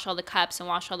and wash all the cups and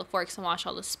wash all the forks and wash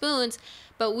all the spoons.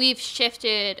 But we've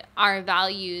shifted our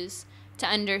values to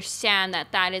understand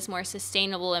that that is more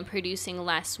sustainable and producing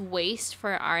less waste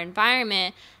for our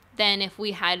environment than if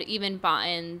we had even bought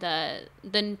in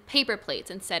the paper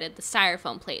plates instead of the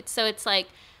styrofoam plates. So it's like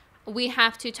we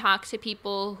have to talk to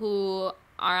people who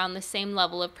are on the same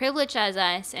level of privilege as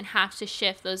us and have to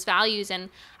shift those values. And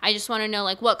I just want to know,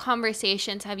 like, what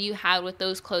conversations have you had with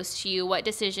those close to you? What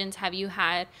decisions have you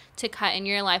had to cut in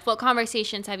your life? What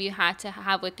conversations have you had to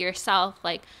have with yourself,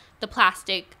 like the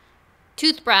plastic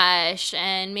toothbrush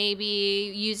and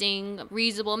maybe using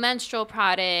reusable menstrual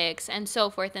products and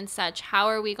so forth and such? How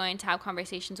are we going to have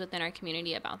conversations within our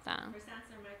community about that? First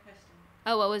answer my question.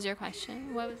 Oh, what was your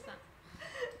question? What was that?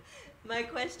 My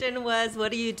question was,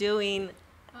 what are you doing,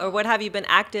 or what have you been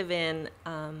active in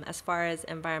as far as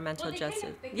environmental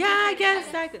justice? Yeah, I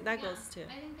guess that goes too.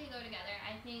 I think they go together.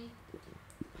 I think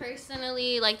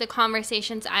personally, like the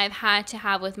conversations I've had to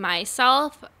have with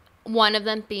myself, one of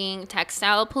them being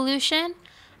textile pollution.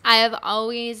 I have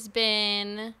always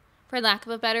been, for lack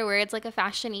of a better words, like a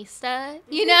fashionista,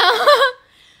 you know?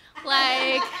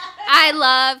 Like, I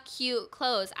love cute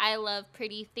clothes. I love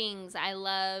pretty things. I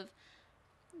love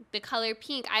the color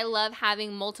pink. I love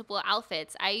having multiple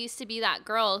outfits. I used to be that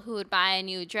girl who would buy a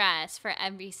new dress for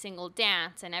every single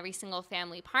dance and every single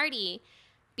family party,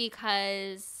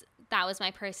 because that was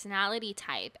my personality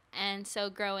type. And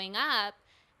so growing up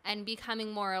and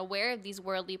becoming more aware of these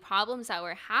worldly problems that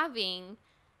we're having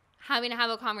to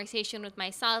have a conversation with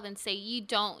myself and say, you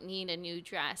don't need a new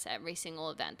dress every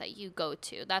single event that you go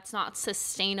to. That's not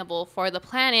sustainable for the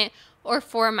planet or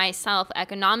for myself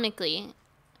economically.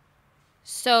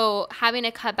 So having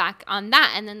to cut back on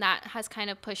that, and then that has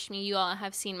kind of pushed me. You all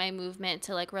have seen my movement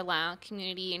to like rely on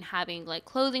community and having like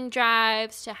clothing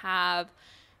drives, to have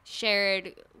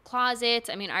shared closets.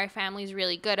 I mean, our family's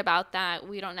really good about that.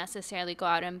 We don't necessarily go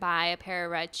out and buy a pair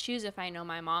of red shoes if I know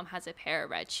my mom has a pair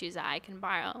of red shoes that I can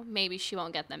borrow. Maybe she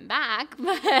won't get them back,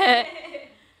 but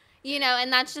you know,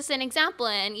 and that's just an example.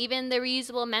 And even the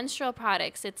reusable menstrual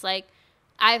products, it's like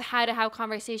I've had to have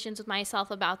conversations with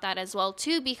myself about that as well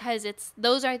too, because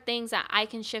those are things that I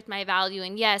can shift my value.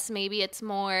 And yes, maybe it's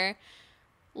more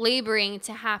laboring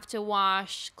to have to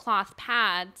wash cloth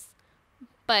pads,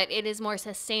 but it is more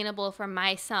sustainable for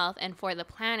myself and for the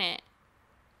planet.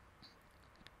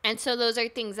 And so those are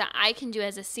things that I can do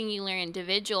as a singular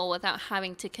individual without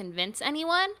having to convince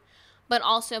anyone. But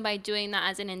also by doing that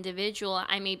as an individual,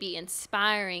 I may be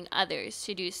inspiring others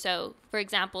to do so. For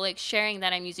example, like sharing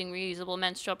that I'm using reusable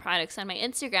menstrual products on my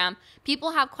Instagram.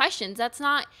 People have questions. That's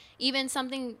not even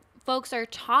something folks are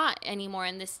taught anymore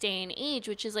in this day and age,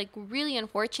 which is like really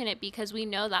unfortunate, because we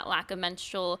know that lack of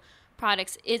menstrual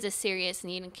products is a serious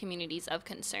need in communities of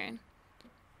concern.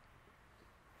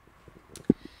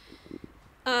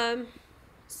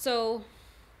 So,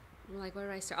 like, where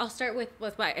do I start? I'll start with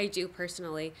what I do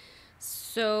personally.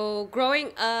 So growing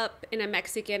up in a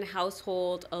Mexican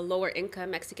household, a lower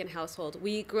income Mexican household,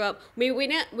 we grew up, we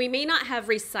may not have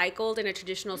recycled in a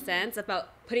traditional sense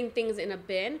about putting things in a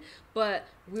bin, but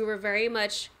we were very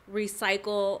much a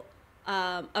recycle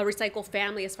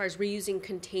family as far as reusing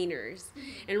containers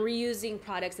and reusing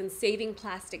products and saving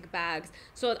plastic bags.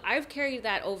 So I've carried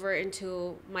that over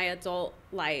into my adult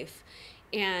life,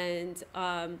 and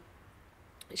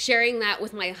sharing that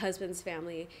with my husband's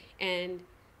family, and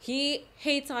he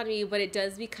hates on me, but it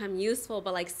does become useful.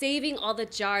 But like saving all the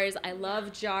jars, I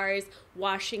love jars,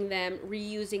 washing them,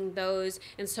 reusing those.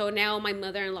 And so now my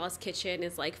mother-in-law's kitchen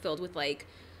is like filled with like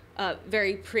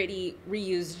very pretty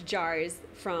reused jars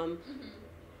from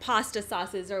pasta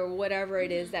sauces or whatever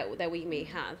it is that we may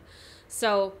have.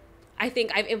 So I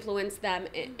think I've influenced them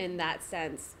in that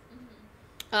sense.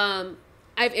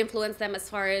 I've influenced them as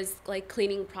far as like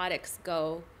cleaning products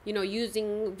go, you know,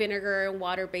 using vinegar and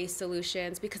water-based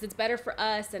solutions because it's better for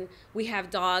us, and we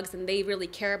have dogs and they really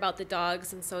care about the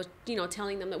dogs. And so, you know,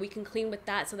 telling them that we can clean with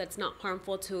that so that's not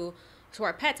harmful to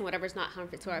our pets, and whatever's not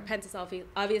harmful to our pets is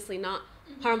obviously not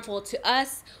harmful to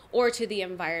us or to the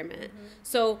environment.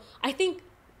 So I think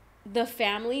the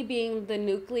family being the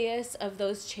nucleus of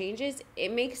those changes,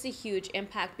 it makes a huge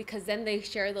impact because then they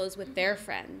share those with their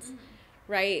friends,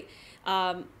 right?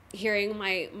 Hearing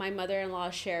my mother-in-law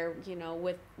share, you know,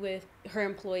 with her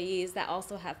employees that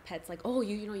also have pets, like, oh,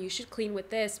 you know, you should clean with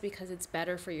this because it's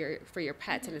better for your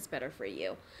pets and it's better for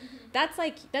you.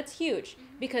 That's huge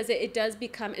because it does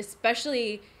become,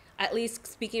 especially at least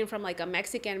speaking from like a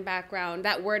Mexican background,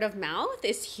 that word of mouth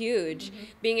is huge.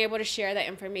 Being able to share that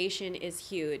information is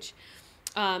huge.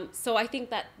 So I think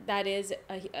that is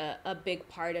a big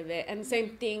part of it. And same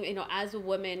thing, you know, as a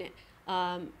woman,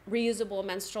 reusable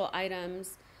menstrual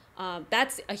items, that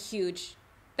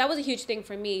was a huge thing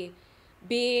for me.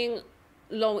 Being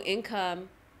low income,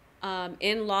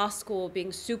 in law school,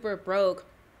 being super broke,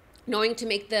 knowing to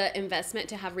make the investment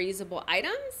to have reusable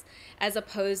items as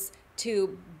opposed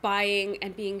to buying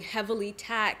and being heavily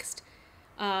taxed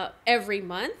every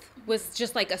month was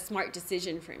just like a smart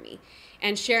decision for me.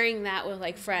 And sharing that with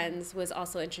like friends was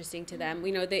also interesting to them.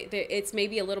 You know, it's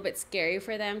maybe a little bit scary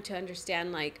for them to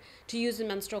understand, like, to use a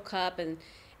menstrual cup and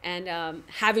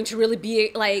having to really be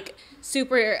like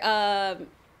super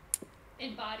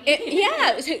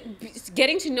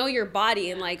getting to know your body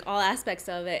and like all aspects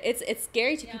of it. It's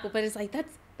scary to people, but it's like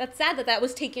that's sad that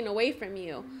was taken away from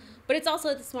you. But it's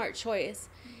also the smart choice.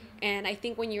 And I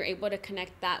think when you're able to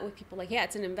connect that with people, like, yeah,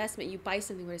 it's an investment. You buy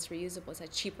something where it's reusable, it's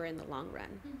like cheaper in the long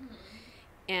run.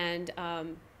 And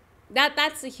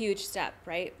that's a huge step,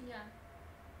 right? Yeah.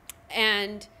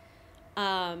 And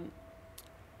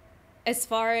as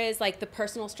far as like the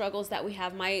personal struggles that we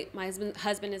have, my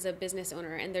husband is a business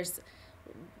owner, and there's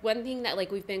one thing that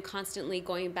like we've been constantly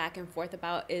going back and forth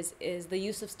about is the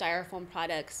use of styrofoam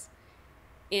products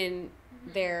in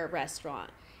their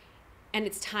restaurant. And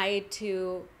it's tied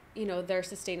to, you know, their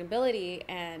sustainability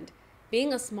and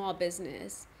being a small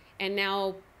business. And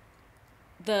now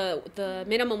the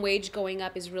minimum wage going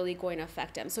up is really going to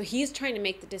affect him. So he's trying to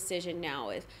make the decision now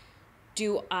is,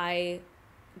 do I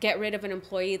get rid of an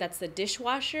employee that's the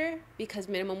dishwasher because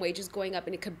minimum wage is going up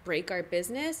and it could break our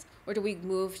business, or do we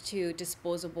move to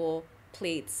disposable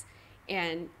plates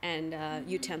and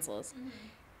utensils?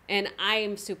 And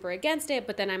I'm super against it,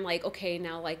 but then I'm like, okay,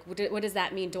 now, like, what does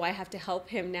that mean? Do I have to help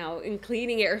him now in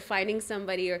cleaning it or finding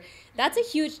somebody? Or that's a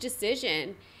huge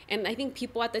decision. And I think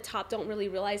people at the top don't really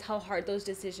realize how hard those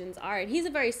decisions are. And he's a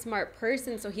very smart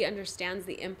person, so he understands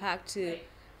the impact to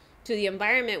the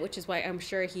environment, which is why I'm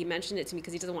sure he mentioned it to me,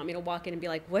 because he doesn't want me to walk in and be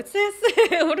like, what's this?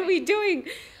 What are we doing?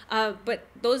 But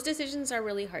those decisions are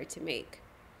really hard to make.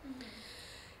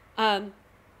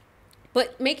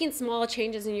 But making small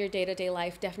changes in your day-to-day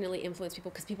life definitely influence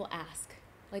people, because people ask,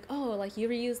 like, oh, like, you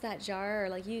reuse that jar, or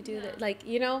like, you do that, like,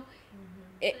 you know.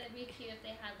 It'd be cute if they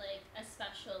had like a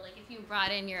special, like if you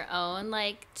brought in your own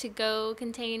like to-go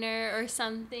container or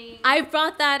something. I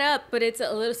brought that up, but it's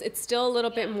still a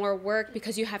little bit more work,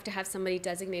 because you have to have somebody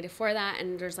designated for that,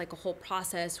 and there's like a whole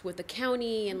process with the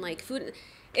county and like food.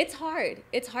 It's hard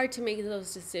to make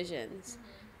those decisions.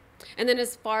 And then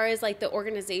as far as like the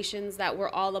organizations that we're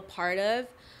all a part of,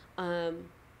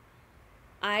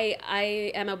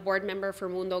 I am a board member for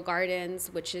Mundo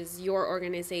Gardens, which is your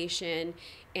organization,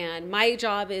 and my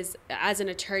job is, as an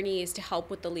attorney, is to help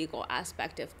with the legal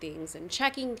aspect of things and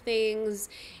checking things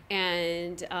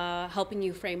and helping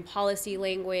you frame policy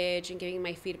language and giving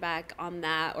my feedback on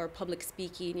that, or public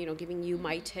speaking, you know, giving you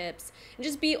my tips, and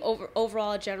just be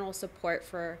overall general support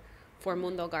for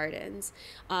Mundo Gardens.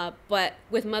 But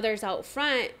with Mothers Out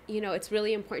Front, you know, it's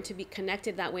really important to be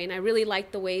connected that way. And I really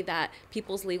like the way that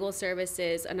People's Legal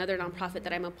Services, another nonprofit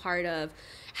that I'm a part of,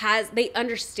 they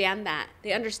understand that.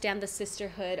 They understand the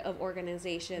sisterhood of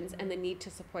organizations and the need to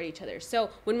support each other.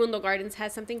 So when Mundo Gardens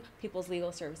has something, People's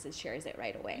Legal Services shares it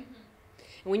right away.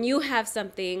 And when you have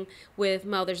something with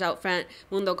Mothers Out Front,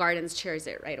 Mundo Gardens shares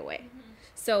it right away.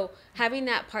 So having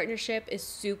that partnership is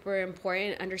super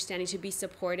important, understanding to be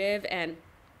supportive. And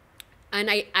And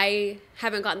I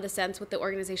haven't gotten the sense with the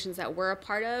organizations that we're a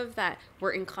part of that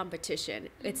we're in competition.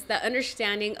 Mm-hmm. It's the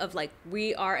understanding of like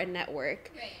we are a network.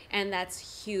 Right. And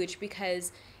that's huge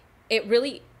because it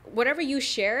really, whatever you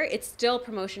share, it's still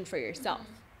promotion for yourself.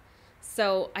 Mm-hmm.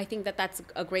 So I think that that's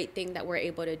a great thing that we're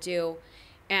able to do.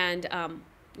 And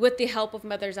with the help of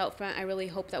Mothers Out Front, I really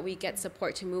hope that we get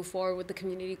support to move forward with the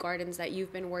community gardens that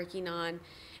you've been working on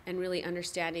and really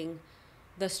understanding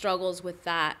the struggles with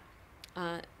that.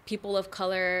 People of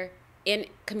color in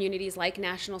communities like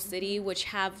National City, which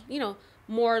have, you know,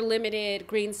 more limited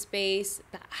green space,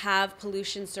 have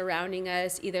pollution surrounding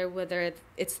us, either whether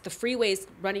it's the freeways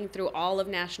running through all of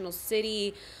National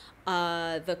City,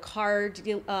 the car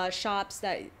shops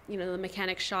that, you know, the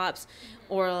mechanic shops,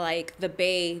 or like the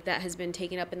bay that has been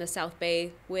taken up in the South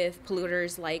Bay with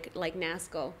polluters like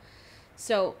NASCO.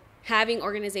 So having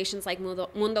organizations like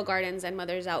Mundo Gardens and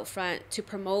Mothers Out Front to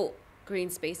promote green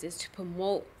spaces, to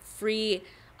promote free,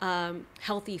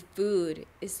 healthy food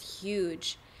is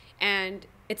huge. And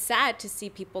it's sad to see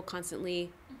people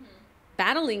constantly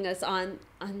battling us on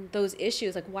those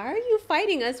issues. Like, why are you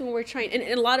fighting us when we're trying? And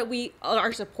a lot of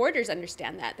our supporters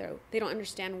understand that, though. They don't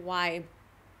understand why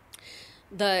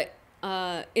the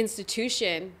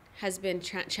institution has been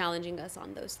challenging us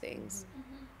on those things.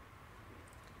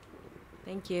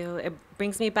 Thank you. It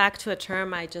brings me back to a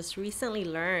term I just recently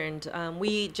learned.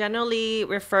 We generally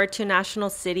refer to National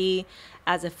City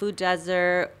as a food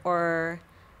desert or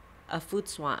a food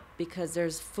swamp because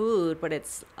there's food, but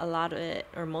it's a lot of it,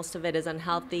 or most of it, is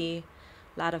unhealthy.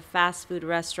 A lot of fast food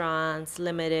restaurants,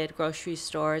 limited grocery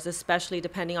stores, especially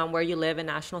depending on where you live in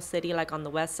National City, like on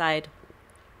the west side.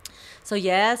 So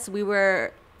yes, we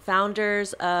were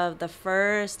founders of the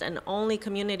first and only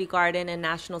community garden in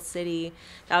National City.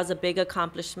 That was a big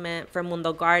accomplishment for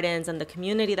Mundo Gardens and the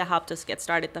community that helped us get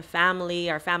started.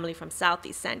 Our family from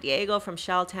Southeast San Diego, from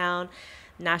Shelltown,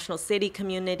 National City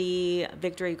community,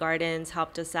 Victory Gardens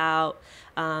helped us out.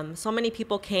 So many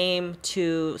people came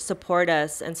to support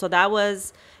us. And so that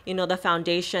was, you know, the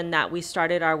foundation that we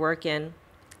started our work in.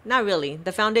 Not really.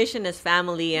 The foundation is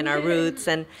family and our roots.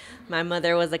 And my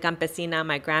mother was a campesina.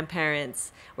 My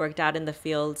grandparents worked out in the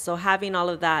field. So having all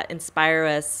of that inspire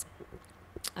us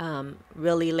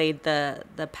really laid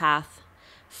the path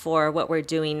for what we're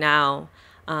doing now.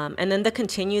 And then the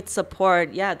continued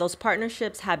support, those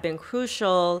partnerships have been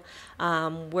crucial.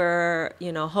 We're,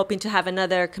 you know, hoping to have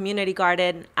another community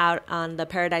garden out on the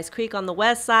Paradise Creek on the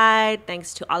west side,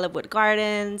 thanks to Olivewood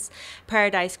Gardens,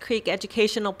 Paradise Creek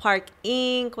Educational Park,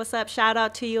 Inc. What's up? Shout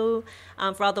out to you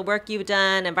for all the work you've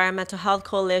done, Environmental Health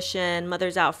Coalition,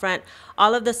 Mothers Out Front,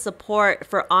 all of the support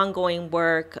for ongoing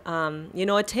work. You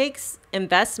know, it takes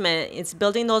investment. It's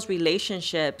building those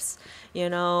relationships, you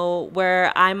know,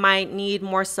 where I might need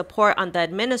more support on the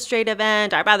administrative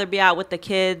end. I'd rather be out with the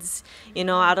kids, you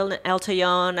know, out in El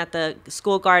Tejon at the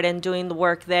school garden doing the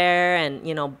work there, and,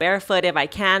 you know, barefoot if I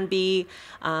can be,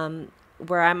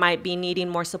 where I might be needing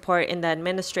more support in the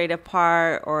administrative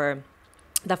part or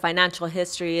the financial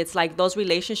history. It's like those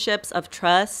relationships of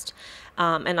trust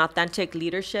and authentic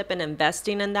leadership and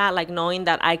investing in that, like knowing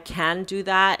that I can do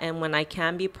that, and when I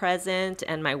can be present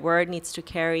and my word needs to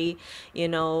carry, you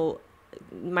know,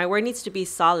 my word needs to be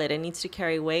solid. It needs to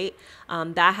carry weight.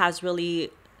 That has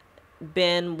really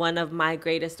been one of my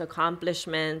greatest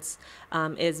accomplishments,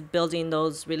 is building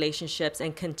those relationships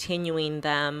and continuing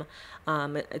them.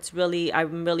 I'm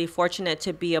really fortunate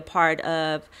to be a part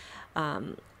of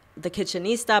the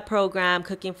Kitchenista program,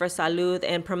 Cooking for Salud,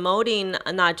 and promoting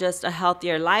not just a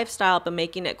healthier lifestyle, but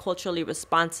making it culturally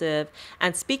responsive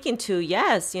and speaking to,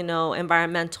 you know,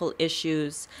 environmental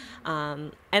issues.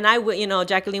 And you know,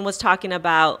 Jacqueline was talking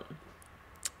about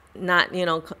not, you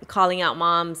know, calling out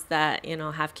moms that, you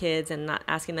know, have kids and not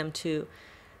asking them to,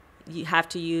 you have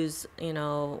to use, you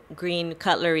know, green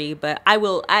cutlery, but I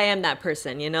am that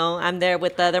person, you know, I'm there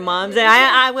with the other moms, and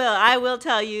I will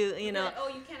tell you, you know, oh,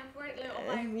 you can't afford it.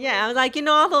 I was like, you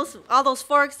know, all those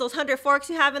forks, those 100 forks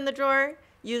you have in the drawer,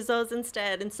 use those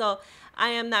instead. And so I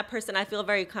am that person. I feel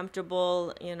very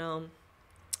comfortable, you know,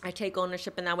 I take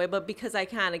ownership in that way, but because I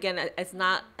can. Again, it's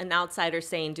not an outsider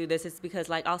saying do this. It's because,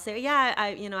 like, I'll say,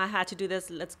 I had to do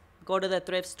this. Let's go to the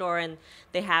thrift store, and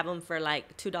they have them for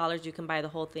like $2. You can buy the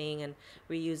whole thing and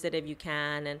reuse it if you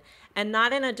can, and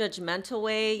not in a judgmental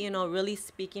way. You know, really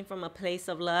speaking from a place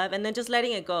of love, and then just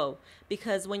letting it go.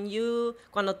 Because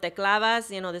cuando te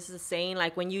clavas, you know, this is a saying,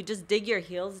 like when you just dig your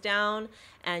heels down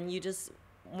and you just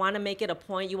want to make it a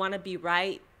point, you want to be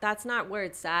right, that's not where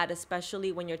it's at,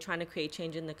 especially when you're trying to create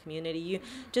change in the community. You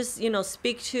just, you know,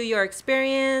 speak to your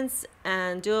experience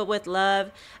and do it with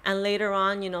love, and later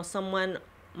on, you know, someone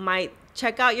might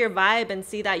check out your vibe and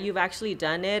see that you've actually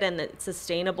done it and it's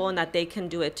sustainable and that they can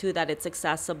do it too, that it's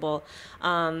accessible.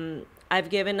 I've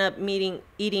given up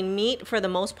eating meat for the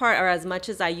most part, or as much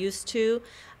as I used to.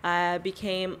 I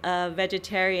became a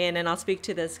vegetarian, and I'll speak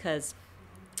to this because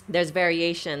there's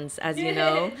variations, as you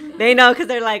know. They know because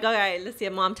they're like, all right, let's see,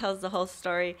 mom tells the whole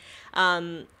story.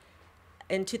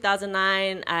 In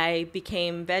 2009, I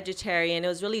became vegetarian. It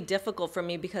was really difficult for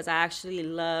me because I actually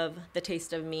love the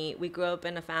taste of meat. We grew up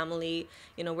in a family,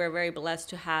 we're very blessed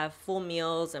to have full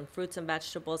meals and fruits and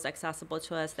vegetables accessible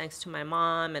to us thanks to my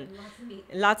mom, and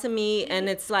lots of meat. And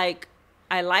it's like,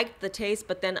 I liked the taste,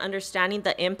 but then understanding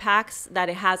the impacts that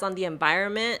it has on the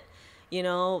environment,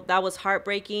 that was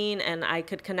heartbreaking, and I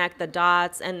could connect the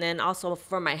dots. And then also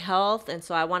for my health. And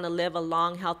so I want to live a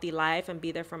long, healthy life and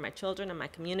be there for my children and my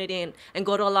community, and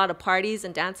go to a lot of parties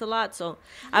and dance a lot. So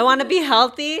I want to be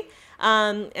healthy.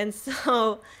 And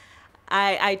so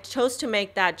I chose to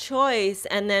make that choice.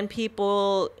 And then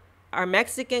people, our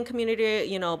Mexican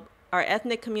community, our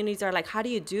ethnic communities are like, how do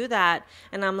you do that?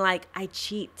 And I'm like, I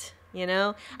cheat.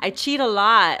 I cheat a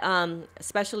lot,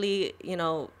 especially,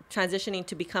 transitioning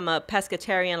to become a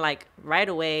pescatarian like right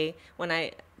away when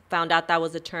I found out that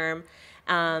was a term.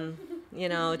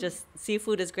 Just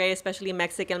seafood is great, especially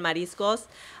Mexican mariscos.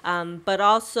 But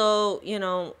also,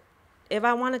 if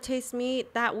I want to taste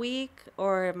meat that week,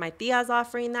 or if my tia's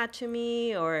offering that to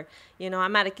me, or,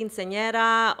 I'm at a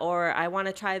quinceañera, or I want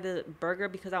to try the burger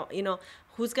because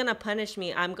who's going to punish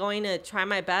me? I'm going to try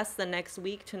my best the next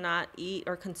week to not eat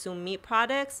or consume meat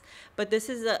products. But this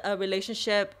is a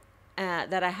relationship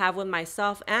that I have with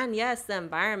myself and, yes, the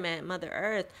environment, Mother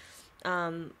Earth.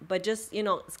 But just,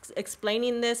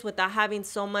 explaining this without having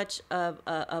so much of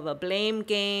a blame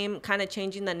game, kind of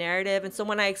changing the narrative. And so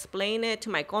when I explain it to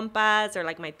my compas or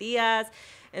like my tias,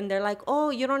 and they're like, oh,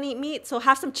 you don't eat meat, so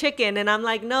have some chicken. And I'm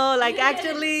like, no, like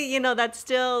actually, that's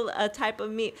still a type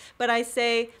of meat. But I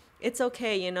say, it's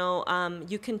okay,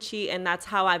 you can cheat, and that's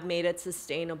how I've made it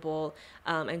sustainable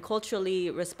and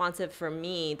culturally responsive for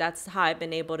me. That's how I've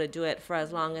been able to do it for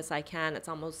as long as I can. It's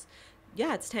almost,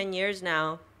 it's 10 years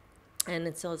now.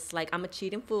 And so it's like, I'm a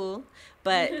cheating fool,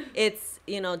 but it's,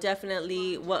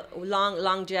 definitely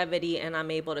longevity, and I'm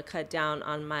able to cut down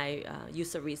on my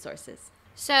use of resources.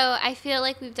 So I feel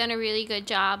like we've done a really good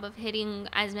job of hitting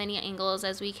as many angles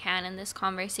as we can in this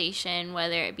conversation,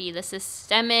 whether it be the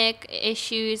systemic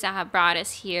issues that have brought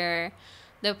us here,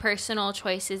 the personal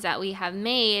choices that we have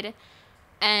made.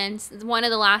 And one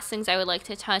of the last things I would like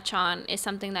to touch on is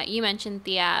something that you mentioned,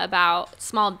 Thea, about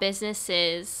small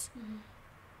businesses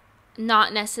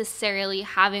not necessarily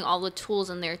having all the tools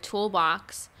in their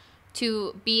toolbox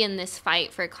to be in this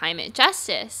fight for climate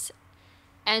justice.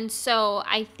 And so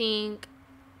I think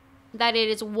that it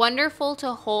is wonderful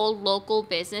to hold local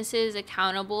businesses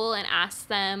accountable and ask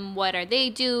them what are they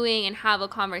doing and have a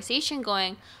conversation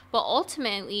going. But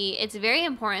ultimately, it's very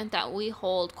important that we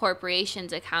hold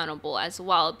corporations accountable as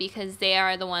well, because they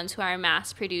are the ones who are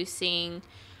mass producing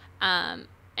and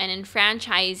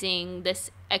enfranchising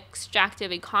this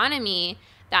extractive economy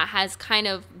that has kind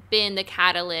of been the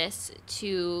catalyst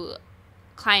to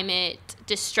climate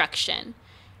destruction.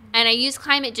 And I use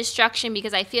climate destruction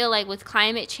because I feel like with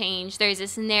climate change, there's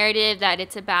this narrative that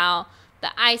it's about the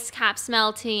ice caps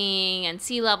melting and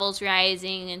sea levels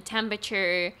rising and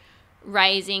temperature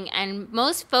rising. And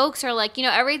most folks are like,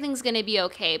 everything's going to be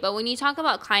okay. But when you talk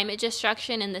about climate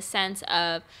destruction in the sense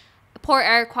of poor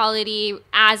air quality,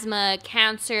 asthma,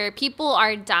 cancer, people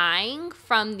are dying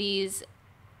from these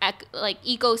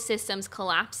ecosystems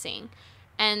collapsing.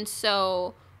 And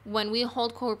so when we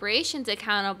hold corporations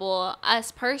accountable,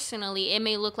 us personally, it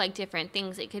may look like different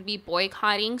things. It could be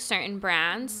boycotting certain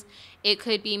brands. It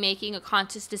could be making a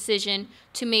conscious decision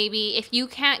to maybe, if you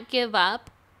can't give up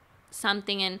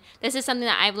something, and this is something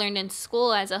that I've learned in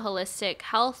school as a holistic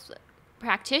health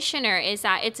practitioner, is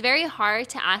that it's very hard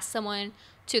to ask someone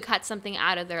to cut something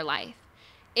out of their life.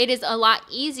 It is a lot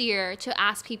easier to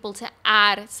ask people to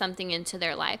add something into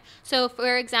their life. So,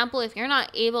 for example, if you're not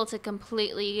able to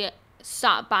completely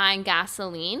stop buying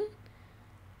gasoline,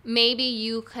 maybe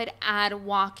you could add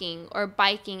walking or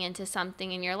biking into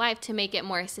something in your life to make it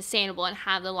more sustainable and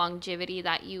have the longevity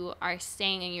that you are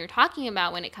saying and you're talking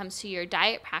about when it comes to your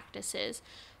diet practices.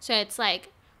 So it's like,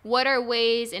 what are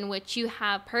ways in which you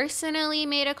have personally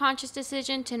made a conscious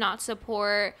decision to not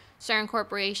support certain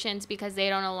corporations because they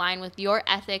don't align with your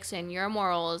ethics and your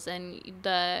morals and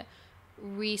the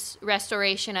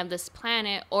restoration of this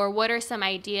planet? Or what are some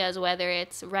ideas, whether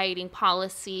it's writing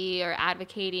policy or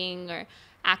advocating or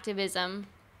activism?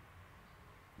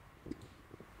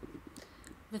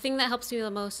 The thing that helps me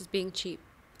the most is being cheap.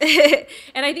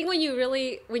 And I think when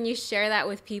you share that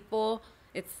with people,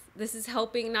 this is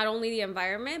helping not only the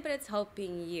environment, but it's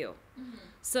helping you.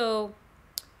 So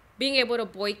being able to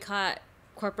boycott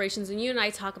corporations, and you and I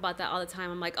talk about that all the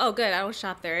time. I'm like, oh, good, I don't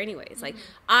shop there anyways. Like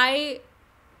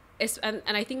and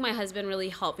I think my husband really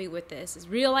helped me with this, is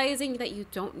realizing that you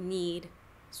don't need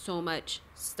so much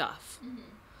stuff.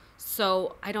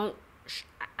 So I don't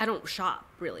shop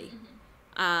really.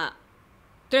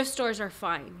 Thrift stores are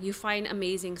fine. You find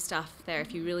amazing stuff there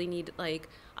if you really need. Like,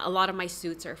 a lot of my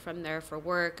suits are from there for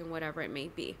work and whatever it may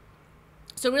be.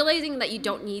 So realizing that you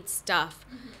don't need stuff,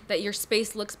 that your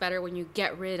space looks better when you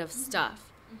get rid of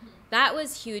stuff, that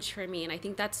was huge for me, and I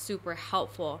think that's super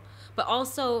helpful. But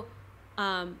also,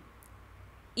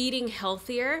 eating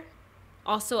healthier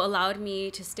also allowed me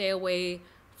to stay away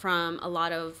from a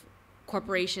lot of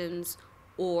corporations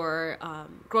or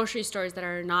grocery stores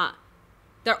that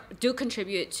do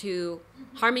contribute to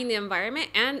harming the environment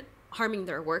and harming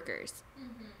their workers.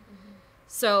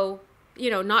 So,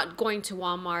 not going to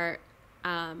Walmart,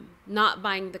 not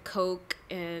buying the Coke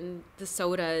and the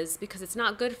sodas because it's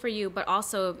not good for you, but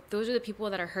also those are the people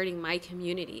that are hurting my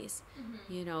communities.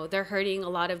 They're hurting a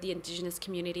lot of the indigenous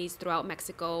communities throughout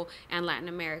Mexico and Latin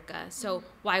America. So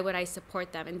why would I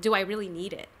support them? And do I really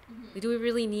need it? Do we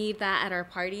really need that at our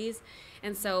parties?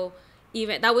 And so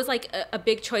even that was like a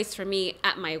big choice for me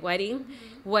at my wedding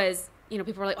was,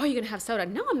 people were like, oh, you're going to have soda.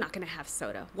 No, I'm not going to have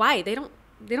soda. Why? They don't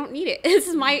need it.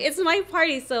 It's my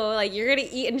party. So like, you're going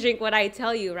to eat and drink what I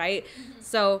tell you. Right.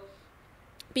 So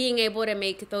being able to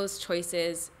make those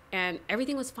choices, and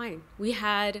everything was fine. We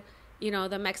had,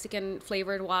 the Mexican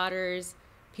flavored waters.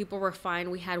 People were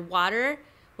fine. We had water,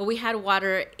 but we had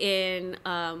water in,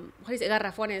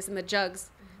 garrafones, in the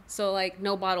jugs. So like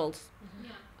no bottles.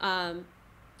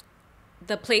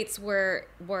 The plates were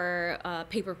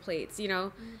paper plates,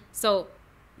 so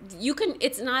you can,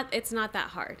 it's not that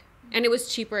hard. And it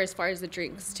was cheaper as far as the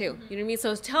drinks too. You know what I mean?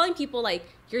 So it's telling people like,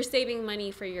 you're saving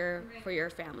money for your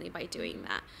family by doing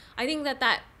that. I think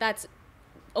that's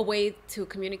a way to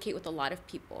communicate with a lot of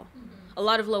people, a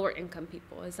lot of lower income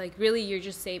people. It's like, really, you're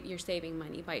saving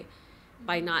money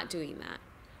by not doing that.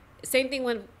 Same thing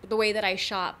when the way that I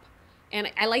shop.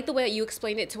 And I like the way that you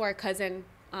explained it to our cousin,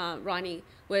 Ronnie,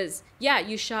 was,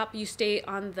 you shop, you stay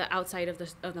on the outside of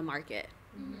the market.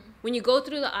 When you go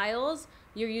through the aisles,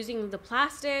 you're using the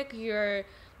plastic, you're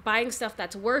buying stuff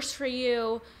that's worse for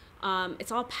you.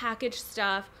 It's all packaged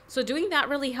stuff. So doing that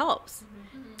really helps.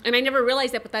 And I never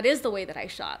realized that, but that is the way that I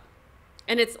shop.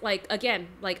 And it's like, again,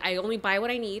 like I only buy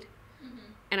what I need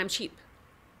and I'm cheap.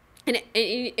 And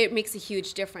it makes a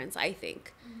huge difference, I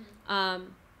think.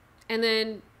 And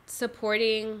then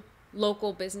supporting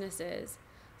local businesses.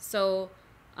 So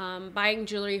buying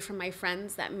jewelry from my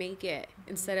friends that make it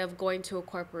instead of going to a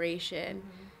corporation.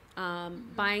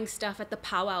 Buying stuff at the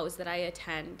powwows that I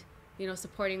attend,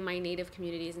 supporting my native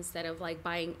communities instead of like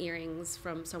buying earrings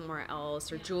from somewhere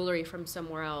else or jewelry from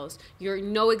somewhere else. You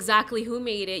know exactly who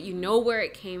made it. You know where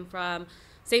it came from.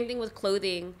 Same thing with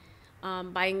clothing,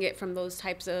 buying it from those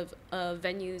types of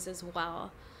venues as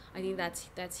well. I think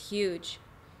that's huge.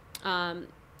 And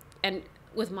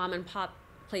with mom and pop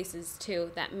places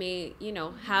too that may,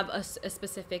 have a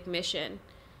specific mission.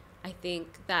 I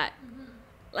think that,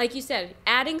 like you said,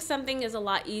 adding something is a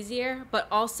lot easier, but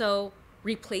also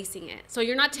replacing it. So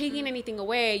you're not taking anything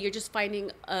away. You're just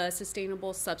finding a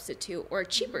sustainable substitute or a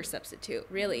cheaper substitute,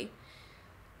 really.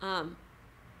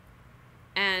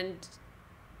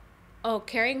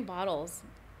 Carrying bottles,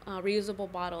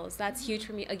 reusable bottles. That's huge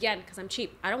for me. Again, because I'm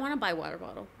cheap. I don't want to buy a water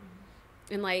bottle.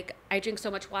 And like, I drink so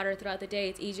much water throughout the day.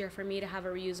 It's easier for me to have a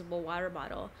reusable water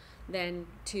bottle than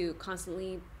to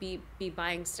constantly be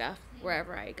buying stuff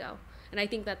wherever I go. And I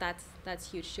think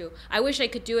that's huge too. I wish I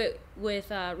could do it with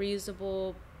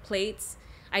reusable plates.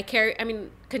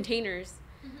 Containers.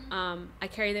 I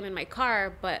carry them in my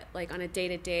car, but like on a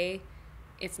day-to-day,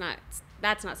 that's not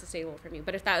sustainable for me.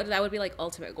 But if that would be like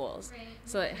ultimate goals.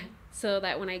 Right. So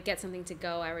that when I get something to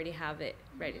go, I already have it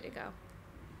ready to go.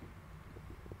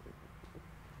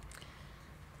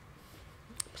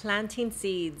 Planting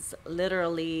seeds,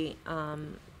 literally,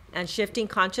 and shifting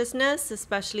consciousness,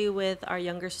 especially with our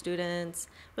younger students,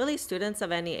 really students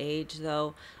of any age,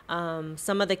 though.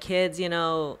 Some of the kids,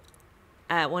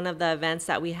 at one of the events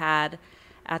that we had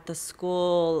at the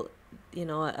school,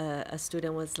 a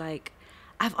student was like,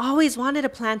 I've always wanted to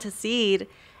plant a seed.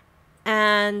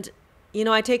 And,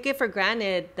 I take it for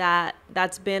granted that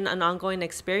that's been an ongoing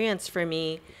experience for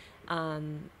me.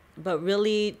 But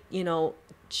really,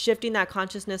 shifting that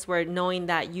consciousness where knowing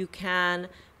that you can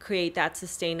create that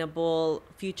sustainable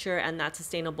future and that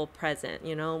sustainable present.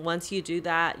 You know, once you do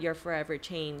that, you're forever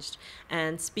changed.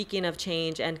 And speaking of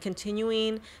change and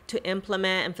continuing to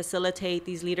implement and facilitate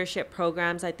these leadership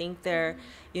programs, I think they're,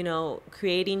 you know,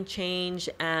 creating change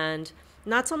and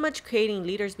not so much creating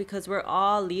leaders, because we're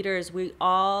all leaders. We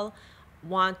all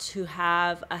want to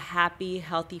have a happy,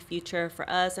 healthy future for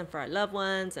us and for our loved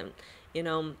ones, and, you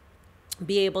know,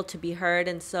 be able to be heard.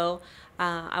 And so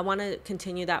I want to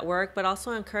continue that work, but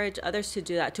also encourage others to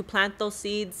do that, to plant those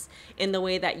seeds in the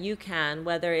way that you can,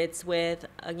 whether it's with,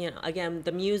 you know, again,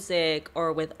 the music,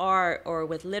 or with art, or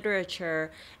with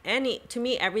literature. To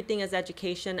me, everything is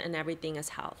education and everything is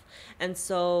health. And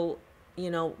so, you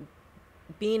know,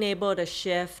 being able to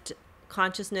shift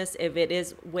consciousness, if it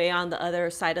is way on the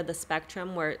other side of the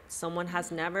spectrum where someone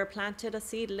has never planted a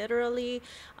seed literally,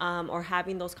 or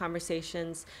having those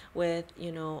conversations with,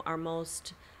 you know, our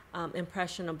most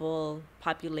impressionable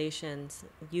populations,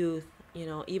 youth, you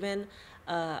know, even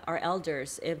our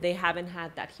elders, if they haven't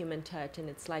had that human touch. And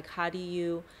it's like, how do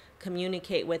you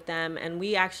communicate with them? And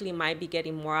we actually might be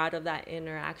getting more out of that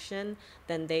interaction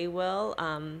than they will.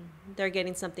 They're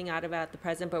getting something out of it at the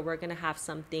present, but we're going to have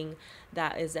something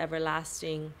that is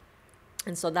everlasting.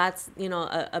 And so that's, you know,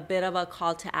 a bit of a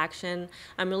call to action.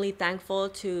 I'm really thankful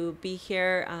to be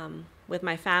here with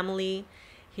my family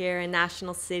here in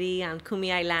National City on Kumi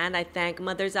Island. I thank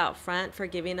Mothers Out Front for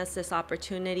giving us this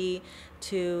opportunity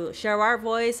to share our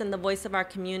voice and the voice of our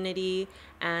community,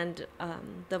 and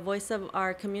the voice of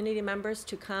our community members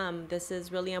to come. This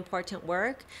is really important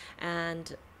work,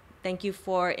 and thank you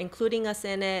for including us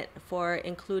in it, for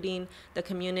including the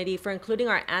community, for including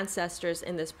our ancestors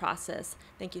in this process.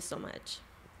 Thank you so much.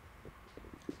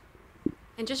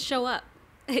 And just show up.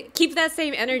 Keep that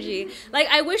same energy. Like,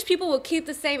 I wish people would keep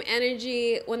the same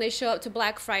energy when they show up to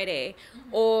Black Friday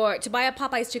or to buy a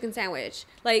Popeye's chicken sandwich.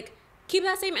 Like, keep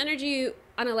that same energy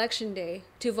on election day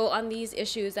to vote on these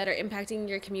issues that are impacting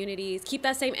your communities. Keep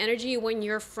that same energy when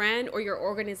your friend or your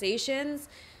organizations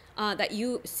that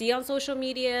you see on social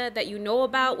media, that you know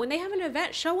about, when they have an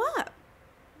event, show up.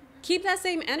 Keep that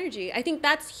same energy. I think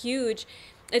that's huge.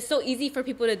 It's so easy for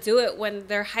people to do it when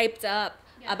they're hyped up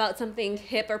about something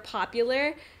hip or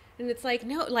popular, and it's like,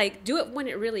 no, like, do it when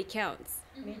it really counts.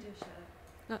 Me too, shout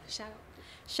out. Oh, shout out.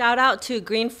 Shout out to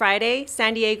Green Friday.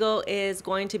 San Diego is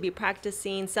going to be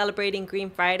celebrating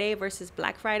Green Friday versus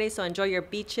Black Friday. So enjoy your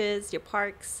beaches, your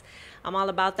parks. I'm all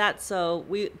about that. So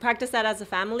we practice that as a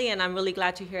family, and I'm really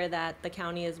glad to hear that the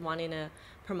county is wanting to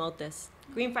promote this.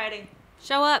 Green Friday.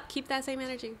 Show up. Keep that same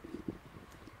energy.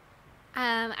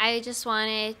 I just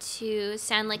wanted to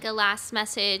send like a last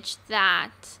message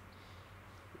that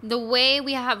the way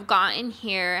we have gotten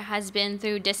here has been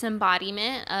through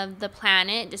disembodiment of the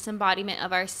planet, disembodiment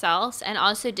of ourselves, and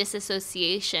also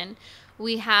disassociation.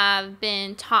 We have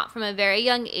been taught from a very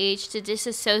young age to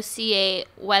disassociate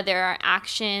whether our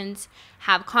actions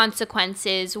have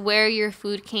consequences, where your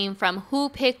food came from, who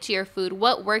picked your food,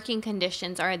 what working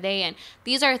conditions are they in.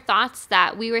 These are thoughts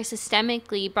that we were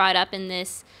systemically brought up in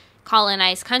this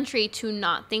colonized country to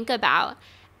not think about.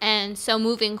 And so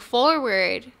moving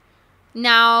forward,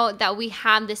 now that we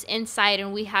have this insight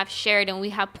and we have shared and we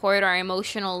have poured our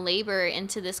emotional labor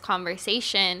into this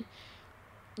conversation,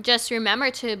 just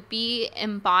remember to be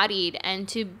embodied and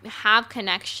to have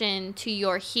connection to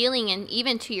your healing and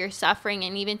even to your suffering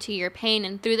and even to your pain.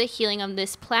 And through the healing of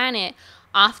this planet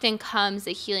often comes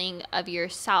the healing of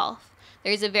yourself.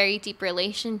 There's a very deep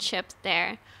relationship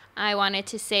there. I wanted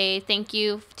to say thank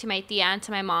you to my tia and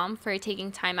to my mom for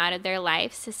taking time out of their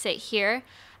lives to sit here.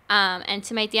 And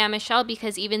to my tia Michelle,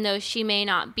 because even though she may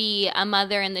not be a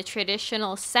mother in the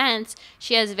traditional sense,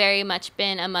 she has very much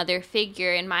been a mother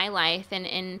figure in my life and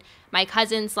in my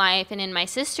cousin's life and in my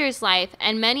sister's life.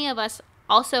 And many of us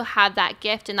also have that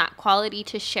gift and that quality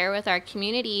to share with our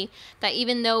community, that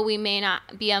even though we may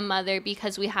not be a mother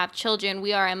because we have children,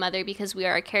 we are a mother because we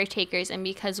are caretakers and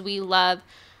because we love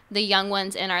the young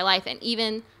ones in our life and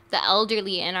even the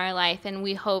elderly in our life, and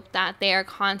we hope that they are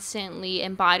constantly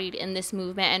embodied in this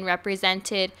movement and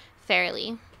represented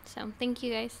fairly. So thank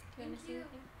you guys. Thank you.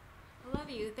 I love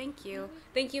you. Thank you.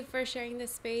 Thank you for sharing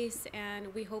this space,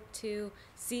 and we hope to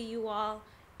see you all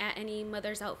at any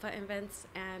Mothers Out Front events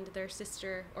and their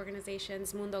sister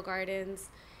organizations, Mundo Gardens,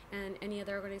 and any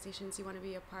other organizations you want to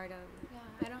be a part of. Yeah,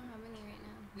 I don't have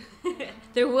any right now.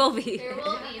 There will be. There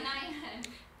will be, not yet.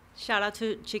 Shout out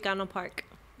to Chicano Park.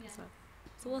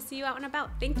 So we'll see you out and about.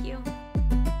 Thank you.